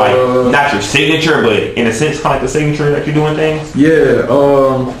that's kind of like not your signature, but in a sense, kind of like the signature that you're doing things. Yeah.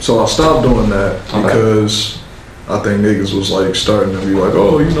 So I stopped doing that because I think niggas was like starting to be like,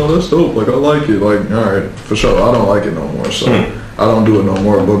 oh, you know, that's dope. Like, I like it. Like, all right, for sure. I don't like it no more, so I don't do it no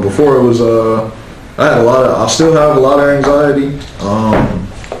more. But before it was, I still have a lot of anxiety,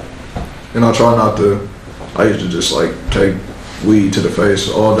 and I try not to. I used to just like take weed to the face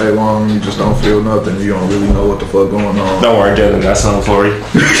all day long. You just don't feel nothing. You don't really know what the fuck going on. Don't worry, Jalen, got something for you.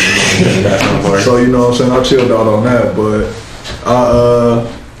 So, you know what I'm saying? I chilled out on that, but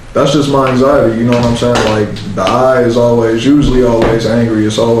that's just my anxiety. You know what I'm saying? Like, the eye is usually always angry.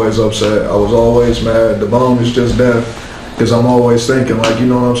 It's always upset. I was always mad. The bone is just death. Because I'm always thinking, like, you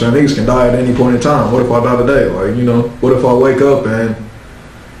know what I'm saying? Niggas can die at any point in time. What if I die today? Like, you know, what if I wake up and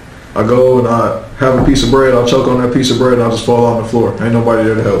I go and I have a piece of bread, I'll choke on that piece of bread and I'll just fall on the floor. Ain't nobody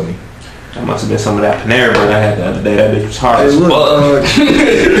there to help me. That must have been some of that Panera bread I had the other day. That bitch was hard as fuck.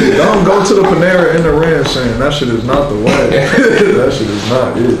 Don't go to the Panera in the ran saying that shit is not the way. That shit is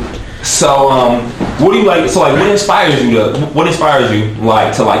not it. So, what do you like? So, like, what inspires you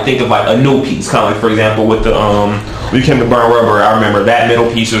like to like think of like a new piece? Kind of like, for example, with the when you came to Burn Rubber, I remember that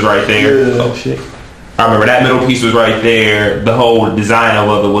middle piece was right there. Yeah. Oh shit. I remember that middle piece was right there. The whole design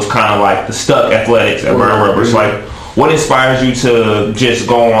of it was kind of like the stuck athletics at Burn Rubber. So, like, what inspires you to just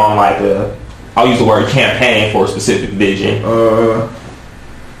go on like I'll use the word campaign for a specific vision?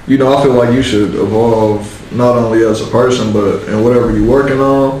 You know, I feel like you should evolve not only as a person, but in whatever you're working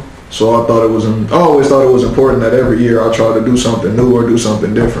on. So I always thought it was important that every year I try to do something new or do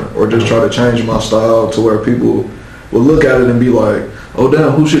something different, or just try to change my style to where people will look at it and be like, oh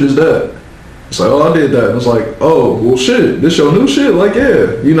damn, who shit is that? It's like, oh, I did that. And it's like, oh, well, shit, this your new shit? Like,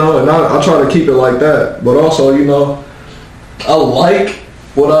 yeah, you know, and I try to keep it like that. But also, you know, I like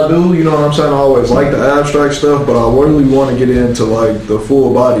what I do, you know what I'm saying? I always like the abstract stuff, but I really want to get into, like, the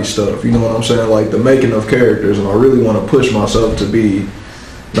full body stuff, you know what I'm saying? Like, the making of characters, and I really want to push myself to be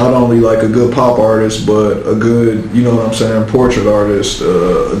not only, like, a good pop artist, but a good, you know what I'm saying, portrait artist,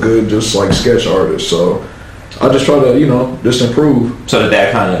 a good just, like, sketch artist, so I just try to, you know, just improve. So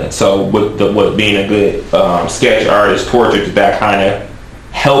that kind of, so with being a good sketch artist, portrait, did that kind of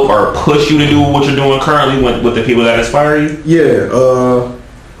help or push you to do what you're doing currently with the people that inspire you?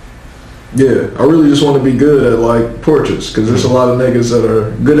 Yeah, I really just want to be good at like portraits because there's a lot of niggas that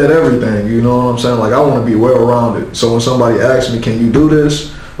are good at everything, you know what I'm saying? Like, I want to be well-rounded. So when somebody asks me, can you do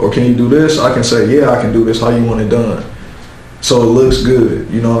this or can you do this? I can say, yeah, I can do this. How you want it done? So it looks good,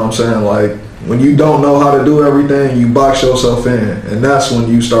 you know what I'm saying? Like, when you don't know how to do everything, you box yourself in, and that's when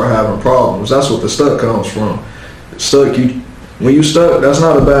you start having problems. That's what the stuck comes from. When you stuck, that's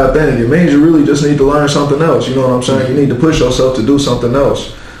not a bad thing. It means you really just need to learn something else. You know what I'm saying? You need to push yourself to do something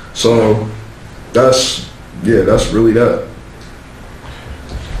else. So that's really that.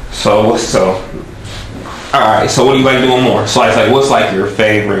 So all right. So what do you like doing more? So it's like, what's like your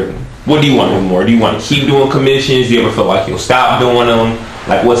favorite? What do you want to do more? Do you want to keep doing commissions? Do you ever feel like you'll stop doing them?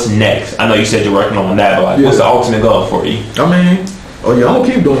 Like, what's next? I know you said you're working on that, but like, what's the ultimate goal for you? I mean, I'm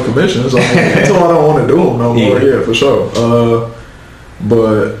gonna keep doing commissions until I don't want to do them no more. Yeah, for sure.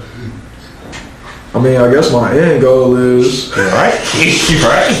 But I mean, I guess my end goal is right.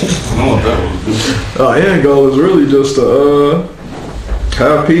 End goal is really just to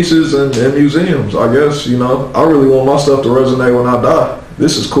have pieces in museums. I guess, you know, I really want my stuff to resonate when I die.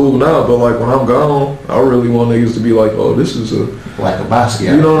 This is cool now, but like when I'm gone, I really want niggas to be like, oh, this is like a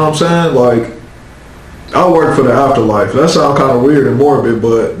Basquiat. You know what I'm saying? Like, I work for the afterlife. That sounds kind of weird and morbid,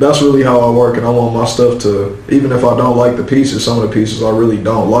 but that's really how I work, and I want my stuff to, even if I don't like the pieces, some of the pieces I really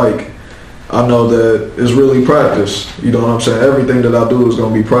don't like, I know that it's really practice. You know what I'm saying? Everything that I do is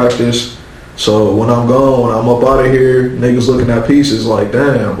going to be practice. So when I'm gone, when I'm up out of here, niggas looking at pieces like,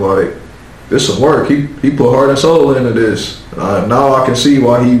 damn, like, this some work. He put heart and soul into this. Now I can see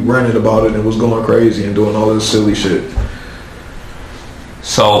why he ranted about it and was going crazy and doing all this silly shit.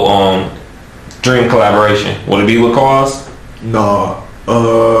 So, dream collaboration. Would it be with cause? Nah.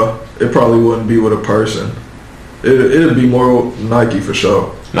 It probably wouldn't be with a person. It'd be more Nike for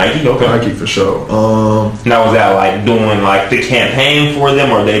sure. Nike, okay. Nike for sure. Now was that like doing like the campaign for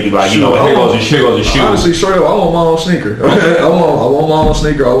them, or they'd be like, you know what, here goes the shoe? Honestly, straight up, I want my own sneaker. I want my own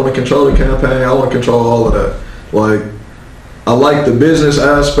sneaker. I want to control the campaign. I want to control all of that. Like, I like the business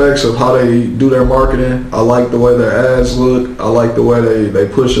aspects of how they do their marketing. I like the way their ads look. I like the way they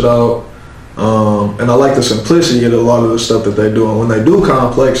push it out. And I like the simplicity of a lot of the stuff that they do. And when they do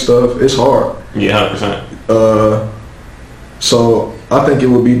complex stuff, it's hard. Yeah, 100%. So I think it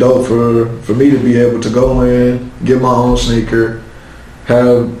would be dope for me to be able to go in, get my own sneaker,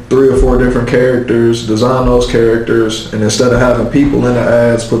 have 3 or 4 different characters, design those characters, and instead of having people in the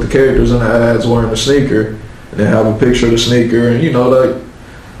ads, put the characters in the ads wearing the sneaker, and then have a picture of the sneaker, and you know, like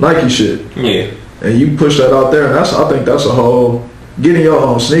Nike shit. Yeah. And you push that out there, and I think that's a whole, getting your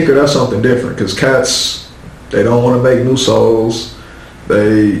own sneaker, that's something different, because cats, they don't want to make new soles.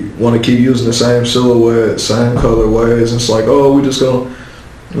 They want to keep using the same silhouette, same colorways. It's like, oh, we just gonna...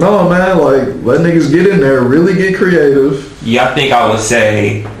 No, man, like, let niggas get in there, really get creative. Yeah, I think I would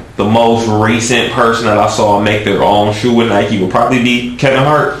say the most recent person that I saw make their own shoe with Nike would probably be Kevin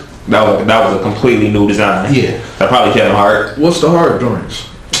Hart. That was a completely new design. Yeah. That probably Kevin Hart. What's the Hart joints?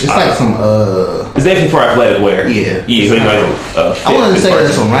 It's like some It's definitely for athletic wear. Yeah. Yeah. So I want to say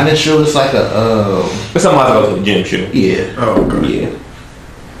it's some running shoe. It's like a It's something like to go to the gym shoe. Yeah. Oh, okay. Yeah.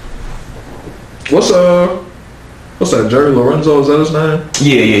 What's that, Jerry Lorenzo, is that his name?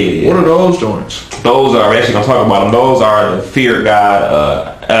 Yeah. What are those joints? Those are, actually gonna talk about them. Those are the Fear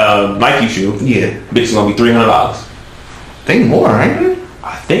God Nike shoe. Yeah. Bitch is gonna be $300. Think more, ain't it?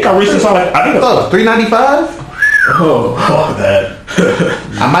 I think I recently saw that. I think $395. Oh, that.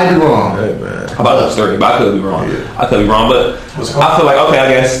 I might be wrong. hey, man. about those 30, but I could be wrong. Yeah. I could be wrong, but I feel like, okay, I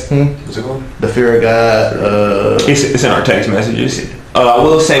guess What's it called? The Fear of God. it's in our text messages. I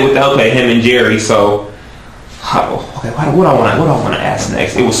will say with him and Jerry. So, what I want to ask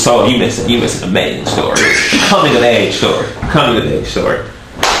next? It was so you missing the main story. Coming of age story.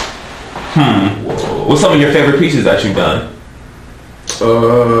 What's some of your favorite pieces that you've done?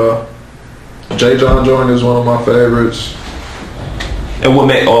 J. John joint is one of my favorites. And what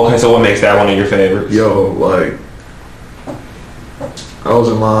makes that one of your favorites? Yo, like, I was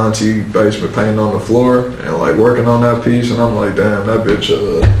in my auntie basement painting on the floor and like working on that piece, and I'm like, damn, that bitch,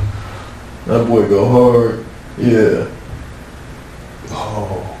 that boy go hard. Yeah.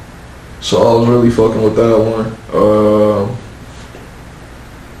 Oh. So I was really fucking with that one.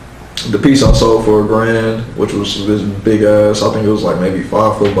 The piece I sold for $1,000, which was this big ass, I think it was like maybe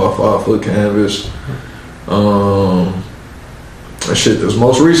 5 foot by 5 foot canvas. And shit, this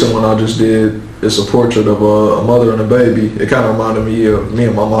most recent one I just did, it's a portrait of a mother and a baby. It kind of reminded me of me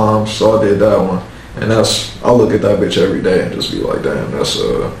and my mom, so I did that one. And I look at that bitch every day and just be like, damn, that's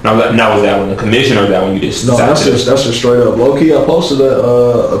Now was that one a commission or that one you just? No, that's just straight up. Low key, I posted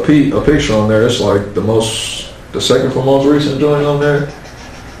a picture on there. It's like the second from most recent joint on there.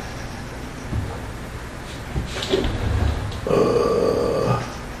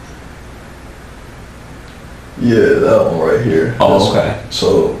 Yeah, that one right here. Oh, okay.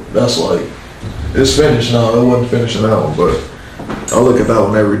 So that's like, it's finished now. It wasn't finishing that one, but I look at that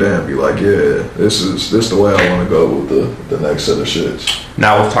one every day and be like, yeah, this the way I want to go with the next set of shits.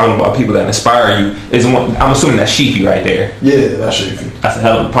 Now we're talking about people that inspire you. I'm assuming that's Sheepy right there. Yeah, that's Sheepy. That's a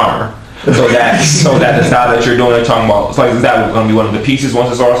hell of a primer. So that the style that you're doing, they're talking about. So like, is that going to be one of the pieces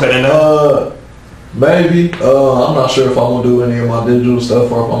once it's all said and done? Maybe. I'm not sure if I'm gonna do any of my digital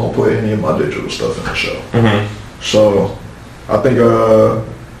stuff or if I'm gonna put any of my digital stuff in the show. Mm-hmm. So I think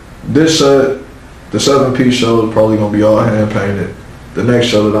this set, the 7-piece show, is probably gonna be all hand painted. The next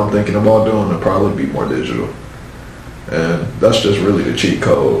show that I'm thinking about doing will probably be more digital, and that's just really the cheat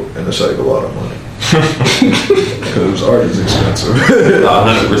code and to save a lot of money. Because art is expensive.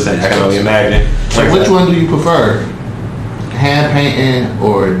 100%. I can only imagine. So which one do you prefer? Hand painting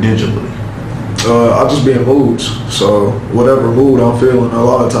or digitally? I just be in moods. So whatever mood I'm feeling, a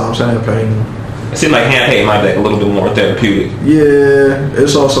lot of times hand painting. It seems like hand painting might be like a little bit more therapeutic. Yeah,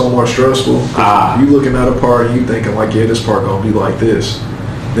 it's also more stressful. You looking at a part and you thinking like, yeah, this part gonna be like this.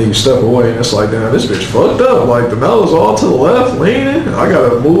 Then you step away and it's like, damn, this bitch fucked up. Like the nose all to the left, leaning. I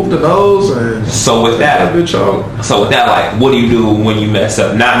gotta move the nose and so with that bitch out. So with that, like, what do you do when you mess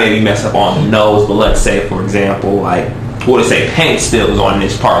up? Not maybe mess up on the nose, but let's say, for example, like, what to say, paint stills on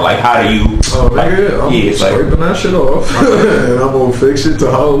this part. Like, how do you? Oh, nigga, I'm scraping that shit off, and I'm gonna fix it to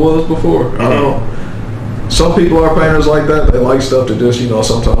how it was before. Mm-hmm. I don't know. Some people are painters like that. They like stuff to just,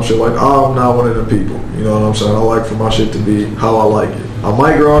 sometimes shit like, I'm not one of them people. You know what I'm saying? I like for my shit to be how I like it. I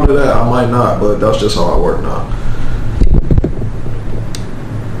might grow into that, I might not, but that's just how I work now.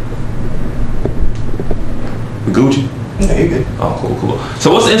 Gucci. Yeah, you good. Oh, cool.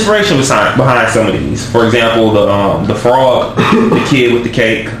 So what's the inspiration behind some of these? For example, the frog, the kid with the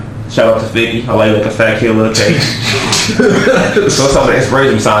cake. Shout out to 50. I like a fat kid with a cake. So what's some of the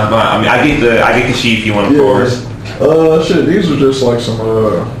inspiration behind? I mean, I get the sheep one, of course. Shit, these were just like some.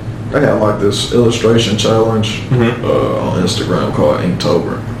 They had like this illustration challenge on Instagram called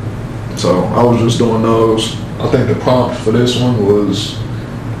Inktober. So I was just doing those. I think the prompt for this one was,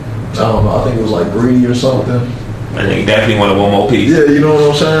 I don't know, I think it was like greedy or something. I think definitely wanted one more piece. Yeah, you know what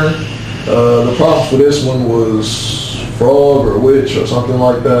I'm saying? The prompt for this one was frog or witch or something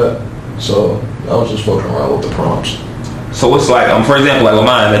like that. So I was just fucking around with the prompts. So what's like, for example, like with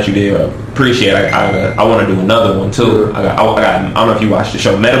mine that you did, appreciate. I want to do another one too. Yeah. I got. I don't know if you watched the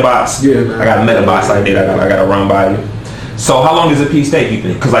show Metabots. Yeah, man. I got a Metabots I did. I got to run by you. So how long does a piece take, you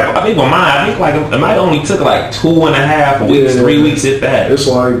think? Because like I think with mine, I think like it might only took like 2.5 weeks, 3 weeks if that. It's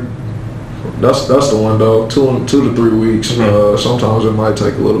like that's the one though. 2 to 3 weeks. Sometimes it might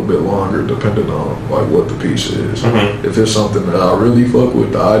take a little bit longer depending on like what the piece is. If it's something that I really fuck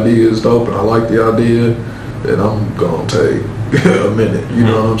with, the idea is dope, and I like the idea, then I'm gonna take a minute. You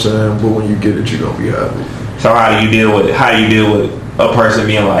know what I'm saying? But when you get it, you're gonna be happy. So how do you deal with a person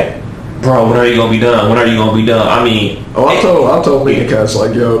being like, bro, when are you gonna be done? When are you gonna be done? I mean, I told many cats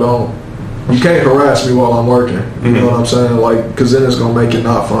like, yo, you can't harass me while I'm working. You know what I'm saying? Like, because then it's gonna make it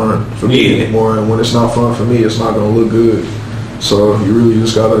not fun for me anymore. And when it's not fun for me, it's not gonna look good. So you really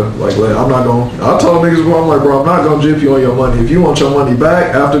just gotta like, I'm not gonna. I told niggas before, I'm like, bro, I'm not gonna jip you on your money. If you want your money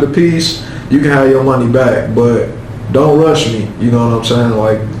back after the piece, you can have your money back, but don't rush me. You know what I'm saying?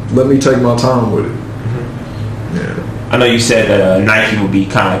 Like, let me take my time with it. Yeah. I know you said that Nike would be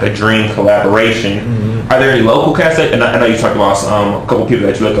kind of like a dream collaboration. Are there any local cats that, and I know you talked about a couple people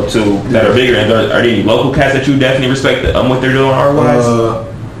that you look up to that are bigger, and are there any local cats that you definitely respect what they're doing art-wise?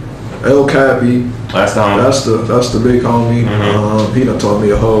 El Cappy. That's the homie. That's the big homie. He done taught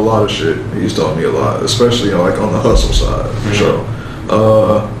me a whole lot of shit. He's taught me a lot, especially like on the hustle side, for sure.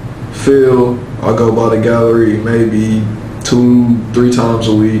 Phil, I go by the gallery maybe 2-3 times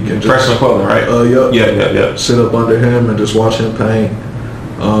a week and just personal clothing, right? Yep. Yeah. Sit up under him and just watch him paint.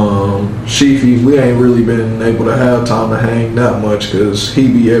 Sheefy, we ain't really been able to have time to hang that much because he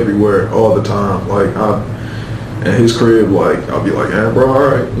be everywhere all the time. Like in his crib, like I'll be like, bro, all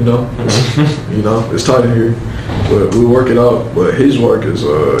right, it's tight in here, but we work it out. But his work is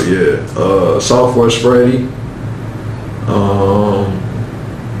Southwest Freddy.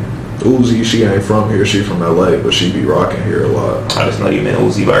 Uzi, she ain't from here. She from LA, but she be rocking here a lot. I just know you meant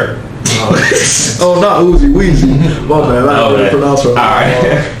Uzi Vert. Not Uzi, Weezy. My bad. I didn't pronounce her. All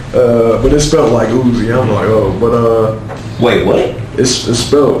right. But it's spelled like Uzi. I'm like, wait, what? It's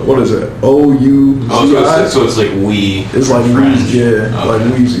spelled, what is it? O-U-Z-I? So it's like we. It's like Weezy, like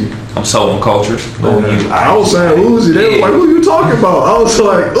Weezy. I'm so uncultured. I was saying Uzi. They were like, who you talking about? I was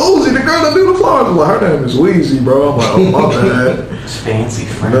like, Uzi, the girl that do the flowers. I'm like, her name is Weezy, bro. I'm like, oh, my bad. It's fancy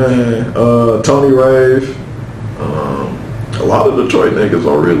French. Man, Tony Rave. A lot of Detroit niggas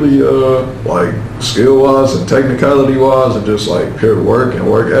are really like skill wise and technicality wise and just like pure work and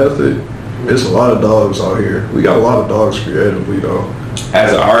work ethic. It's a lot of dogs out here. We got a lot of dogs creatively though.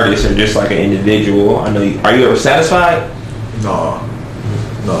 As an artist or just like an individual, I know. Are you ever satisfied? Nah.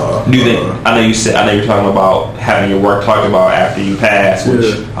 Do you think? I know you said. I know you're talking about having your work talked about after you pass,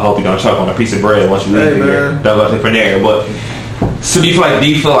 which I hope you don't choke on a piece of bread once you leave here. That's from there. But so do you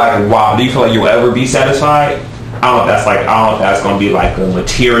feel like you'll ever be satisfied? I don't know if that's going to be like a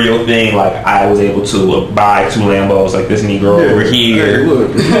material thing. Like I was able to buy 2 Lambos, like this Negro over here. Hey,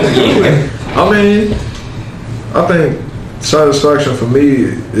 look. I mean, I think satisfaction for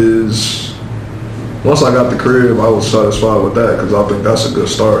me is once I got the crib, I was satisfied with that because I think that's a good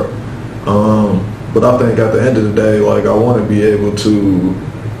start. But I think at the end of the day, like I want to be able to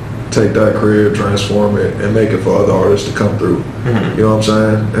take that crib, transform it, and make it for other artists to come through. Mm-hmm. You know what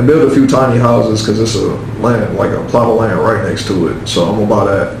I'm saying? And build a few tiny houses because it's a land, like a plot of land right next to it. So I'm gonna buy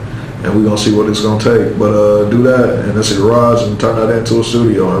that, and we're gonna see what it's gonna take. But do that, and it's a garage, and turn that into a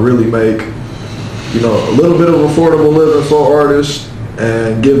studio, and really make, you know, a little bit of affordable living for artists,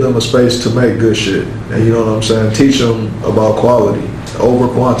 and give them a space to make good shit. And you know what I'm saying? Teach them about quality over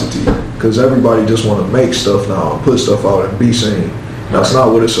quantity, because everybody just want to make stuff now and put stuff out and be seen. That's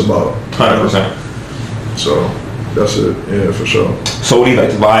not what it's about. 100%. So that's it. Yeah, for sure. So what do you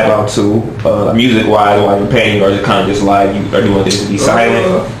like to vibe out to, music-wise, while you're painting, or is it kind of just like you are doing this to be silent?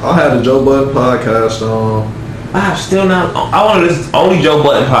 I had a Joe Budden podcast on. I have still not. I want to listen. Only Joe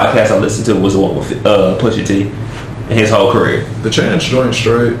Budden podcast I listened to was the one with Pusha T and his whole career. The Chance joint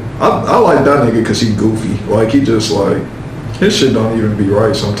straight. I like that nigga because he goofy. Like he just like his shit don't even be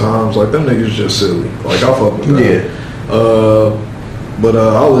right sometimes. Like them niggas just silly. Like I fuck with that. Yeah. But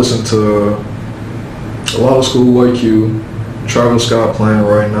I listen to a lot of Schoolboy Q, Travis Scott playing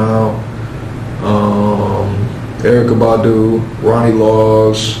right now, Erykah Badu, Ronnie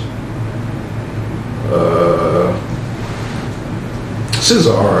Laws,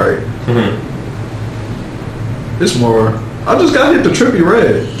 SZA alright. Mm-hmm. It's more, I just got hit the Trippie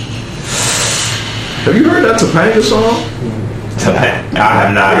Redd. Have you heard that Topanga song? I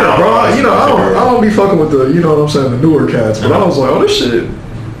have not. Yeah, bro, I don't be fucking with the, you know what I'm saying, the newer cats. But I was like, oh, this shit.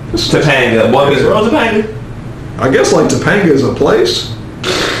 Topanga. Boy Meets World Topanga? I guess like Topanga is a place.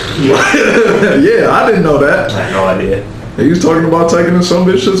 Yeah, I didn't know that. I had no idea. He was talking about taking some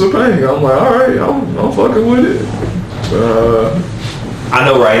bitch to Topanga. I'm like, all right, I'm fucking with it. I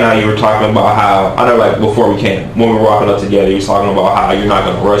know right now you were talking about how, I know like before when we were walking up together, you was talking about how you're not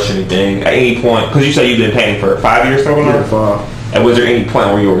going to rush anything at any point, because you said you've been painting for 5 years so Yeah, 5. And was there any point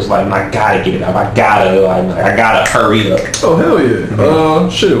where you was like, I gotta get it up, I gotta hurry up? Oh hell yeah!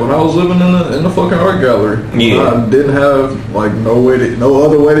 Shit, when I was living in the fucking art gallery, I didn't have like no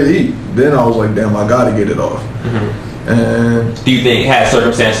other way to eat. Then I was like, damn, I gotta get it off. Mm-hmm. And do you think had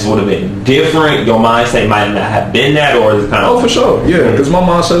circumstances would have been different, your mindset might not have been that, or is it kind of? Oh, for sure, yeah, because my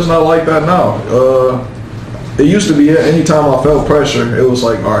mindset's not like that now. It used to be anytime I felt pressure, it was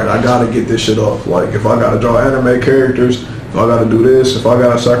like, all right, I gotta get this shit off. Like if I gotta draw anime characters, if I gotta do this, if I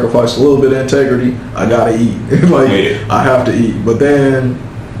gotta sacrifice a little bit of integrity, I gotta eat. I have to eat. But then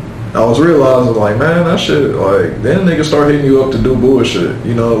I was realizing like, man, that shit, like then niggas start hitting you up to do bullshit.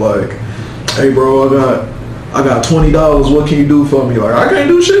 You know, like, hey bro, I got $20. What can you do for me? Like I can't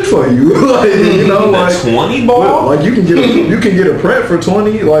do shit for you. Like you know, like 20 ball. Like you can get a print for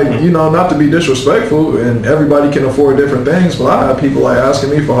 20. Like you know, not to be disrespectful, and everybody can afford different things. But I have people like asking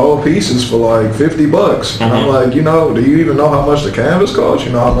me for whole pieces for like $50. Mm-hmm. And I'm like, you know, do you even know how much the canvas costs?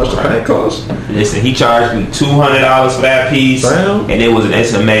 You know how much the paint costs? Listen, he charged me $200 for that piece, and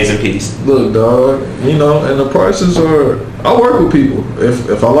it's an amazing piece. Look, dog, you know, and the prices are. I work with people.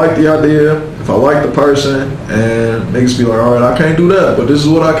 If I like the idea, if I like the person, and niggas be like, all right, I can't do that, but this is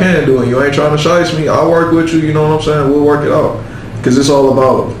what I can do, and you ain't trying to shice me, I'll work with you, you know what I'm saying? We'll work it out. Because it's all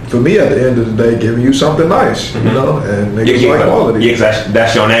about, for me at the end of the day, giving you something nice, you know, and niggas like quality. Yeah,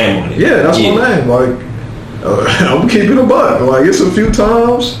 that's your name on it. Yeah, that's my name. Like, I'm keeping a buck. Like, it's a few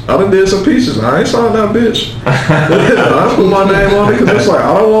times I done did some pieces. I ain't signed that bitch. I put my name on it because it's like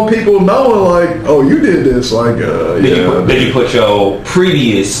I don't want people knowing like, oh, you did this. Like, did you put your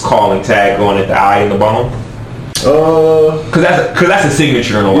previous calling tag on it, the eye and the bone? Cause that's a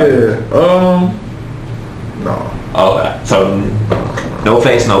signature in a way. Yeah. No. Okay. So no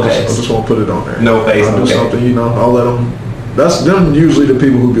face, no case. I just won't put it on there. No face, no case. Something, you know. I'll let them. That's them usually the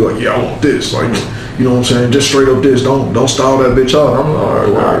people who be like, yeah, I want this. Like. You know what I'm saying? Just straight up this. Don't style that bitch out. I'm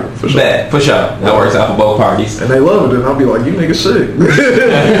like, all right, for sure. Bad, for sure. That works out for both parties. And they love it. And I'll be like, you niggas sick.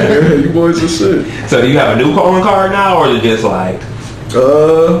 You boys are sick. So do you have a new calling card now, or is it just like?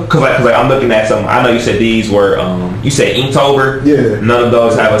 Cause like I'm looking at some. I know you said these were you said Inktober. Yeah. None of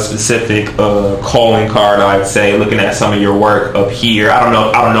those have a specific calling card. I'd say looking at some of your work up here. I don't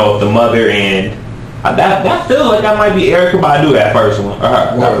know if the mother and that feels like that might be Erykah Badu, that first one.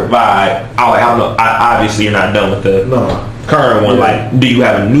 Her vibe. I don't know. Obviously you're not done with the current one. Yeah. Like, do you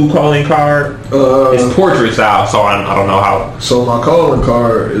have a new calling card? It's portrait style, so I don't know how. So my calling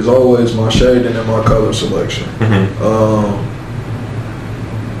card is always my shading and my color selection.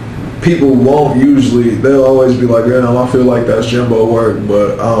 People won't usually, they'll always be like, yeah, I feel like that's Jimbo work,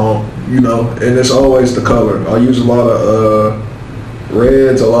 but I don't, and it's always the color. I use a lot of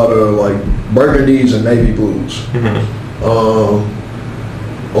reds, a lot of like burgundies and navy blues.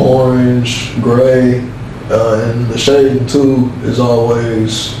 Orange, gray, and the shading too is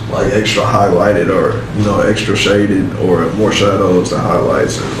always like extra highlighted or, extra shaded or more shadows than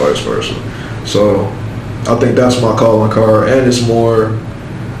highlights and vice versa. So I think that's my calling card, and it's more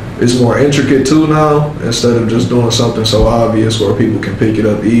intricate too now. Instead of just doing something so obvious where people can pick it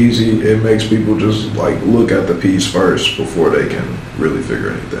up easy, it makes people just like look at the piece first before they can really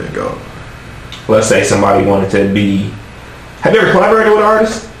figure anything out. Let's say somebody wanted to be. Have you ever collaborated with an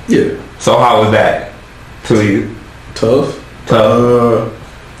artist? Yeah. So how was that to you? Tough.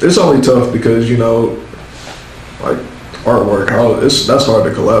 It's only tough because like artwork, that's hard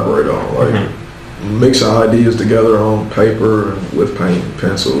to collaborate on. Like. Mixing ideas together on paper and with paint and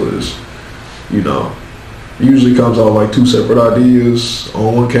pencil is, usually comes out like two separate ideas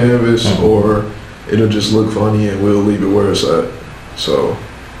on one canvas, or it'll just look funny and we'll leave it where it's at. So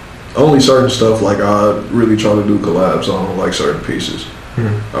only certain stuff like I really try to do collabs on, like certain pieces.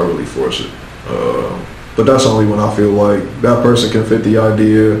 I really force it. But that's only when I feel like that person can fit the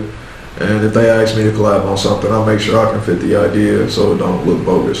idea. And if they ask me to collab on something, I'll make sure I can fit the idea so it don't look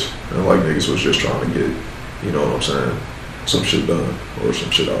bogus. And like niggas was just trying to get, some shit done or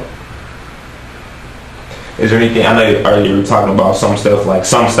some shit out. Is there anything, I know earlier you were talking about some stuff, like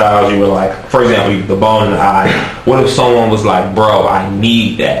some styles you were like, for example, the bone in the eye. What if someone was like, bro, I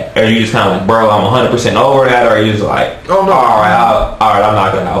need that? Or you just kind of like, bro, I'm 100% over that? Or are you just like, oh no, all right, I'm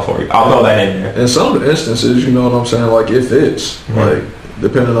knocking it out for you. I'll throw that in there. In some instances, you know what I'm saying, like it fits. Like,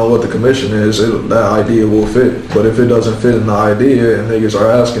 depending on what the commission is, that idea will fit. But if it doesn't fit in the idea and niggas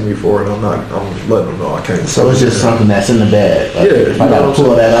are asking me for it, I'm letting them know I can't. So it's just something that's in the bag. Like, yeah, if I gotta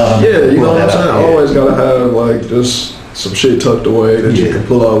pull that out. You know what I'm saying? I always gotta have like just some shit tucked away that you can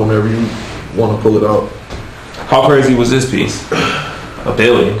pull out whenever you want to pull it out. How crazy was this piece? $1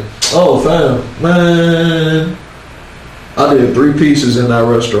 billion. Oh, fam, man! I did 3 pieces in that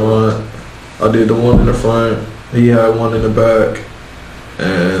restaurant. I did the one in the front. He had one in the back.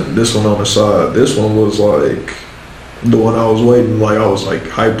 And this one on the side. This one was like the one I was waiting, like I was like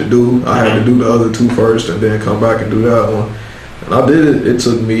hyped to do. I had to do the other 2 first and then come back and do that one. And I did it. It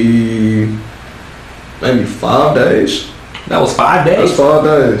took me maybe 5 days. That was 5 days? That's 5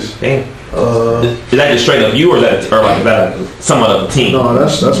 days. Damn. Is that just straight up you, or is that somewhat of a team? No,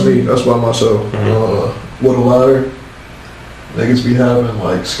 that's me. That's by myself. With a ladder. Niggas be having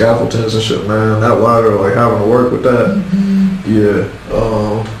like scaffoldings and shit, man. That ladder, like having to work with that. Yeah.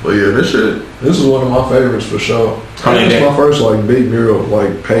 But yeah, this is one of my favorites for sure. This is my first like big mural,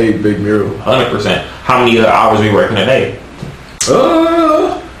 like paid big mural. 100%. How many hours are you working a day?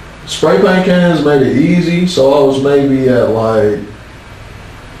 Spray paint cans made it easy, so I was maybe at like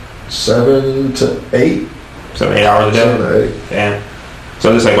 7 to 8. 7 8 hours a day. 7 to 8. Damn.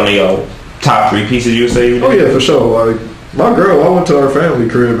 So this like one of your top 3 pieces you would say? Oh yeah, for sure. Like my girl, I went to her family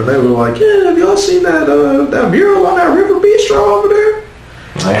crib and they were like, "Yeah, have y'all seen that mural on that River Bistro over there?"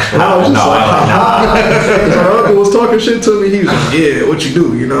 And I was just her uncle was talking shit to me. He was like, "Yeah, what you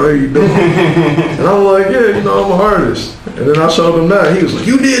do? How you doing?" And I was like, "Yeah, I'm an artist." And then I showed him that. He was like,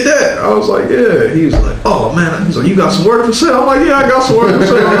 "You did that?" I was like, "Yeah." He was like, "Oh man," he's like, "You got some work for sale?" I'm like, "Yeah, I got some work for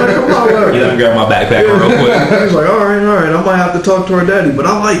sale." I'm like, "Come on, man." Let me grab my backpack real quick. He's like, all right, I might have to talk to her daddy, but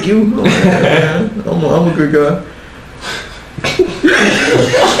I like you. I'm like, yeah, man, I'm a good guy.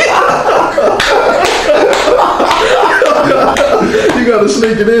 You gotta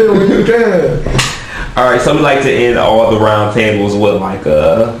sneak it in when you can. All right, so we like to end all the round tables with like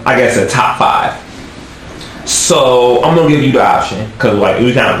I guess a top 5. So I'm gonna give you the option because like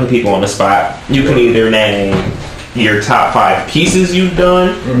we kind of put people on the spot. You can either name your top 5 pieces you've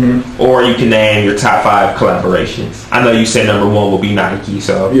done, or you can name your top 5 collaborations. I know you said number 1 will be Nike,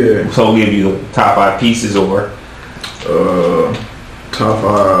 so yeah. So we'll give you the top 5 pieces or top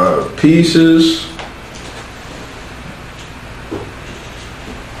 5 pieces.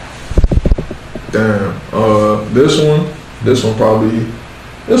 Damn. This one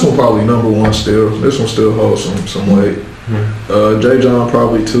probably number 1 still. This one still holds some weight. J. John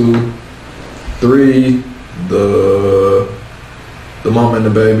probably 2. 3, the Mama and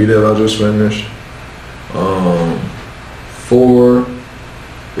the Baby that I just finished. 4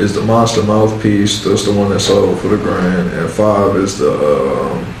 is the Monster Mouthpiece. That's the one that sold for the grand. And 5 is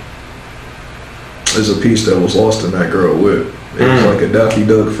a piece that was lost in that girl whip. It was like a Daffy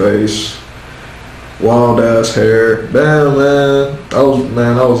Duck face, wild ass hair. Damn,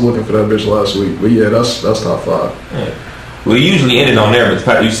 man. I was looking for that bitch last week. But yeah, that's top 5. We usually ended on there, but the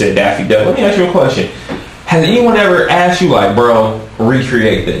fact you said Daffy Duck. Let me ask you a question. Has anyone ever asked you, like, bro,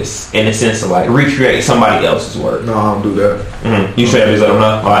 recreate this, in the sense of, like, recreate somebody else's work? No, I don't do that. You straight up just let them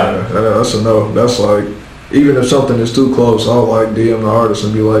know? Like, that's a no. That's like, even if something is too close, I'll like DM the artist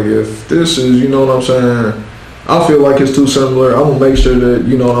and be like, if this is, you know what I'm saying, I feel like it's too similar, I'm gonna make sure that,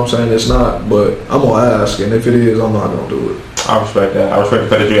 you know what I'm saying, it's not, but I'm gonna ask, and if it is, I'm not gonna do it. I respect that. I respect the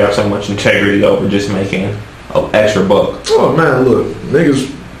fact that you have so much integrity over just making an extra buck. Oh man, look, niggas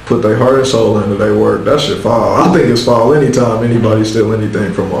put their heart and soul into their work. That shit foul. I think it's foul anytime anybody steal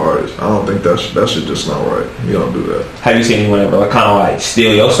anything from an artist. I don't think that shit just not right. You don't do that. Have you seen anyone ever like kind of like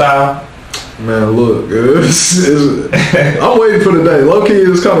steal your style? Man, look, I'm waiting for the day. Low key,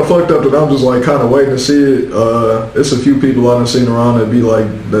 it's kind of fucked up that I'm just like kind of waiting to see it. It's a few people I've seen around that be like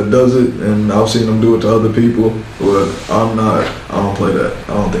that does it, and I've seen them do it to other people. But I don't play that.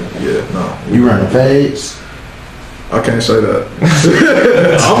 I don't think. Yeah, no. You run the fades? I can't say that.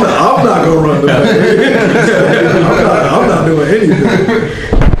 I'm not gonna run the fade. I'm not doing anything.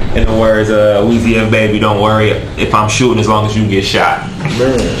 In the words of Weezy F Baby, don't worry if I'm shooting as long as you get shot.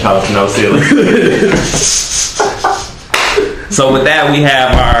 Man. Shout out to No Ceiling. So with that, we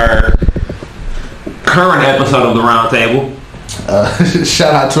have our current episode of the Roundtable.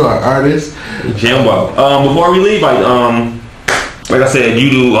 Shout out to our artist Jimbo. Before we leave, like I said,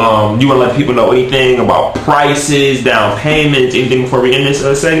 you want to let people know anything about prices, down payments, anything before we end this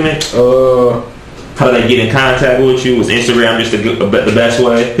segment? How do they get in contact with you? Was Instagram just the best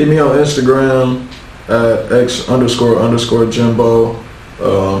way? Hit me on Instagram at x__Jimbo.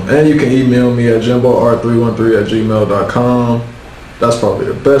 And you can email me at jimbor313@gmail.com. That's probably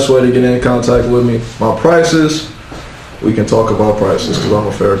the best way to get in contact with me. My prices, we can talk about prices because I'm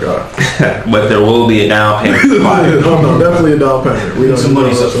a fair guy. But there will be a down payment. No, definitely a down payment. We some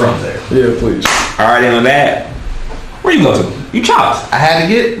money's up front there. Yeah, please. All right, and with that, where you go to? You chopped. I had to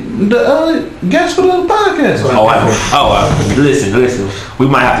get the guests for the podcast. Listen. We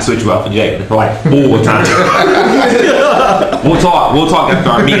might have to switch you out for Jalen for like 4 times. We'll talk after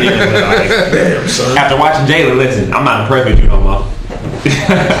our meeting. Damn, son. After watching Jalen, listen, I'm not impressed with you no more.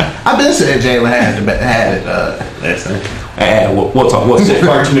 I've been saying Jalen had it. Listen, we'll talk. We'll sit.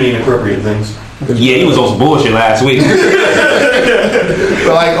 Far too many inappropriate things. Yeah, he was on some bullshit last week.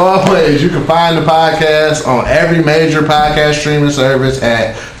 So like always, you can find the podcast on every major podcast streaming service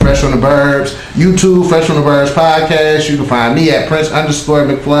at Fresh from the Burbs. YouTube, Fresh from the Burbs podcast. You can find me at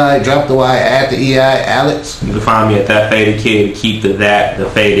Prince_McFly. Drop the Y, add the EI, Alex. You can find me at That Faded Kid. Keep the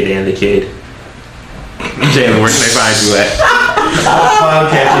faded, and the kid. Jalen, where can they find you at?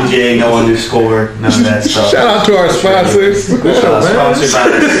 Captain J, no underscore, none of that stuff. Shout out to our sponsors. Sponsored by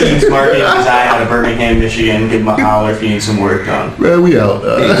Steve's Market Design out of Birmingham, Michigan. Give them a holler if you need some work done. Man, we out.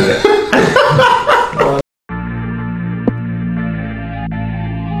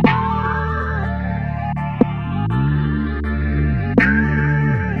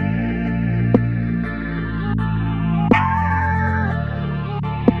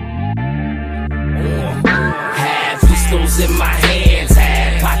 In my hands,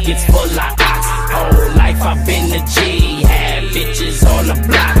 had pockets full of ox. Whole life I've been the G. Had bitches on the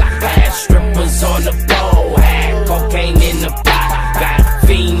block, had strippers on the pole, had cocaine in the pot, got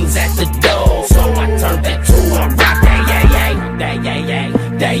fiends at the door. So I turned it to a rock.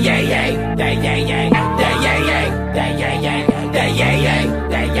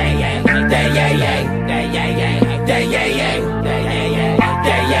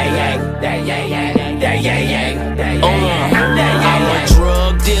 I'm a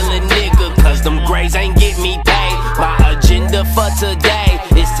drug dealing nigga, cause them grades ain't get me paid. My agenda for today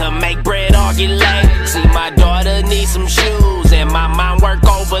is to make bread or get laid. See, my daughter needs some shoes and my mind work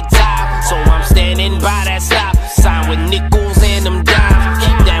overtime. So I'm standing by that stop sign with nickels and them dimes.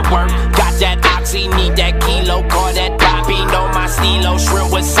 Keep that work, got that oxy, need that kilo, call that poppy. Know my stilo,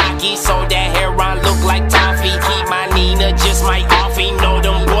 shrimp with sake, so that hair on look like toffee. Keep my Nina, just my offie. Know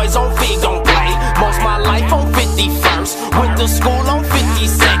them boys on fig don't play. Most my life on 51st, went to school on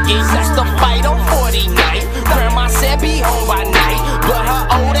 52nd. Used to fight on 49th. Grandma said be home by night, but her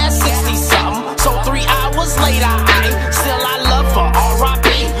old ass 60 something. So 3 hours later, still I love her. R.I.P.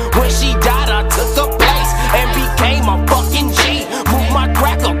 When she died, I took her place and became a fuck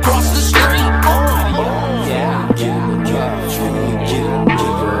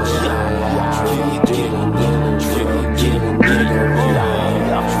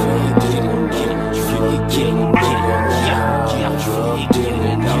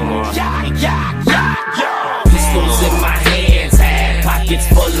pockets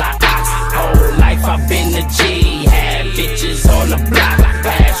full of ox. Whole life I've been a G. Had bitches on the block,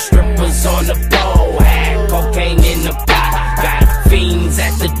 had strippers on the pole, had cocaine in the pot, got fiends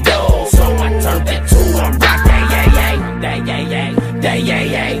at the door, so I turned it to a rock.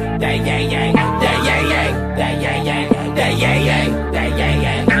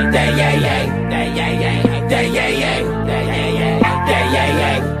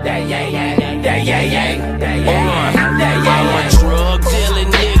 I'm a drug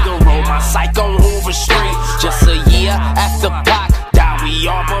dealing nigga, roll my psych on Hoover Street. Just a year after Pac died, we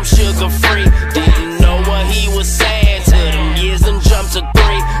all bump sugar free. Didn't know what he was saying till them years and jumped to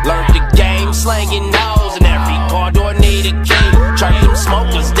 3. Learned the game, slanging hoes, and every car door need a key. Track them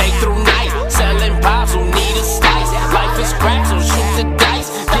smokers day through night, selling pops who need a slice. Life is crack, so shoot the dice.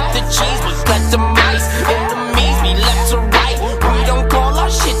 Get the cheese, but cut the mice. Enemies be left to right. We don't call our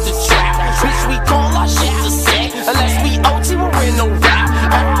shit the trap, bitch, we call our shit the set. Unless we OT, we're in no rap.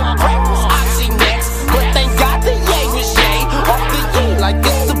 After crack was Oxy next, but thank God the yay was yay. Off the yay like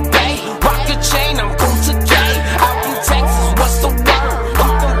it's the bay. Rock a chain, I'm cool to gay. Out in Texas, what's the word?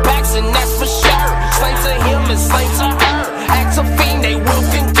 I'm from Paxson, that's for sure. Slain to him and slain to her. Act a fiend, they will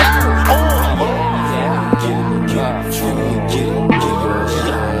concur.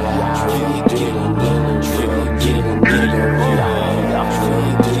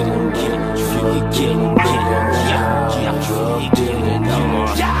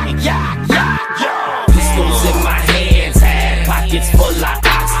 Pistols in my hands, had pockets full of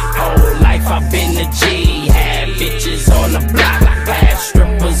ox. Whole life I've been a G. Had bitches on the block, had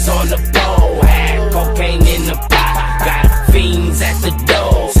strippers on the pole, had cocaine in the pot, got fiends at the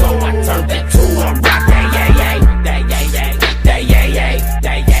door, so I turned it to a rock.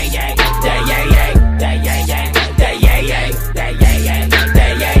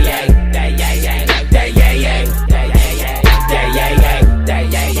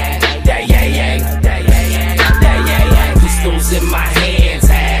 Pistols in my hands,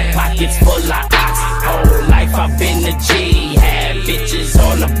 had pockets full of ox. Whole life I've been a G. Had bitches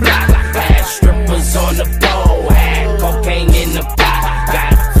on the block, had strippers on the pole, had cocaine in the pot,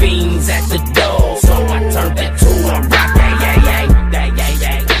 got fiends at the door, so I turned it to a rock.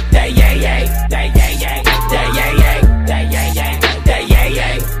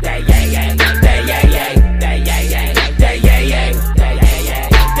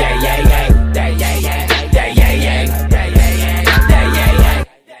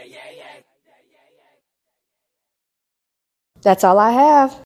 That's all I have.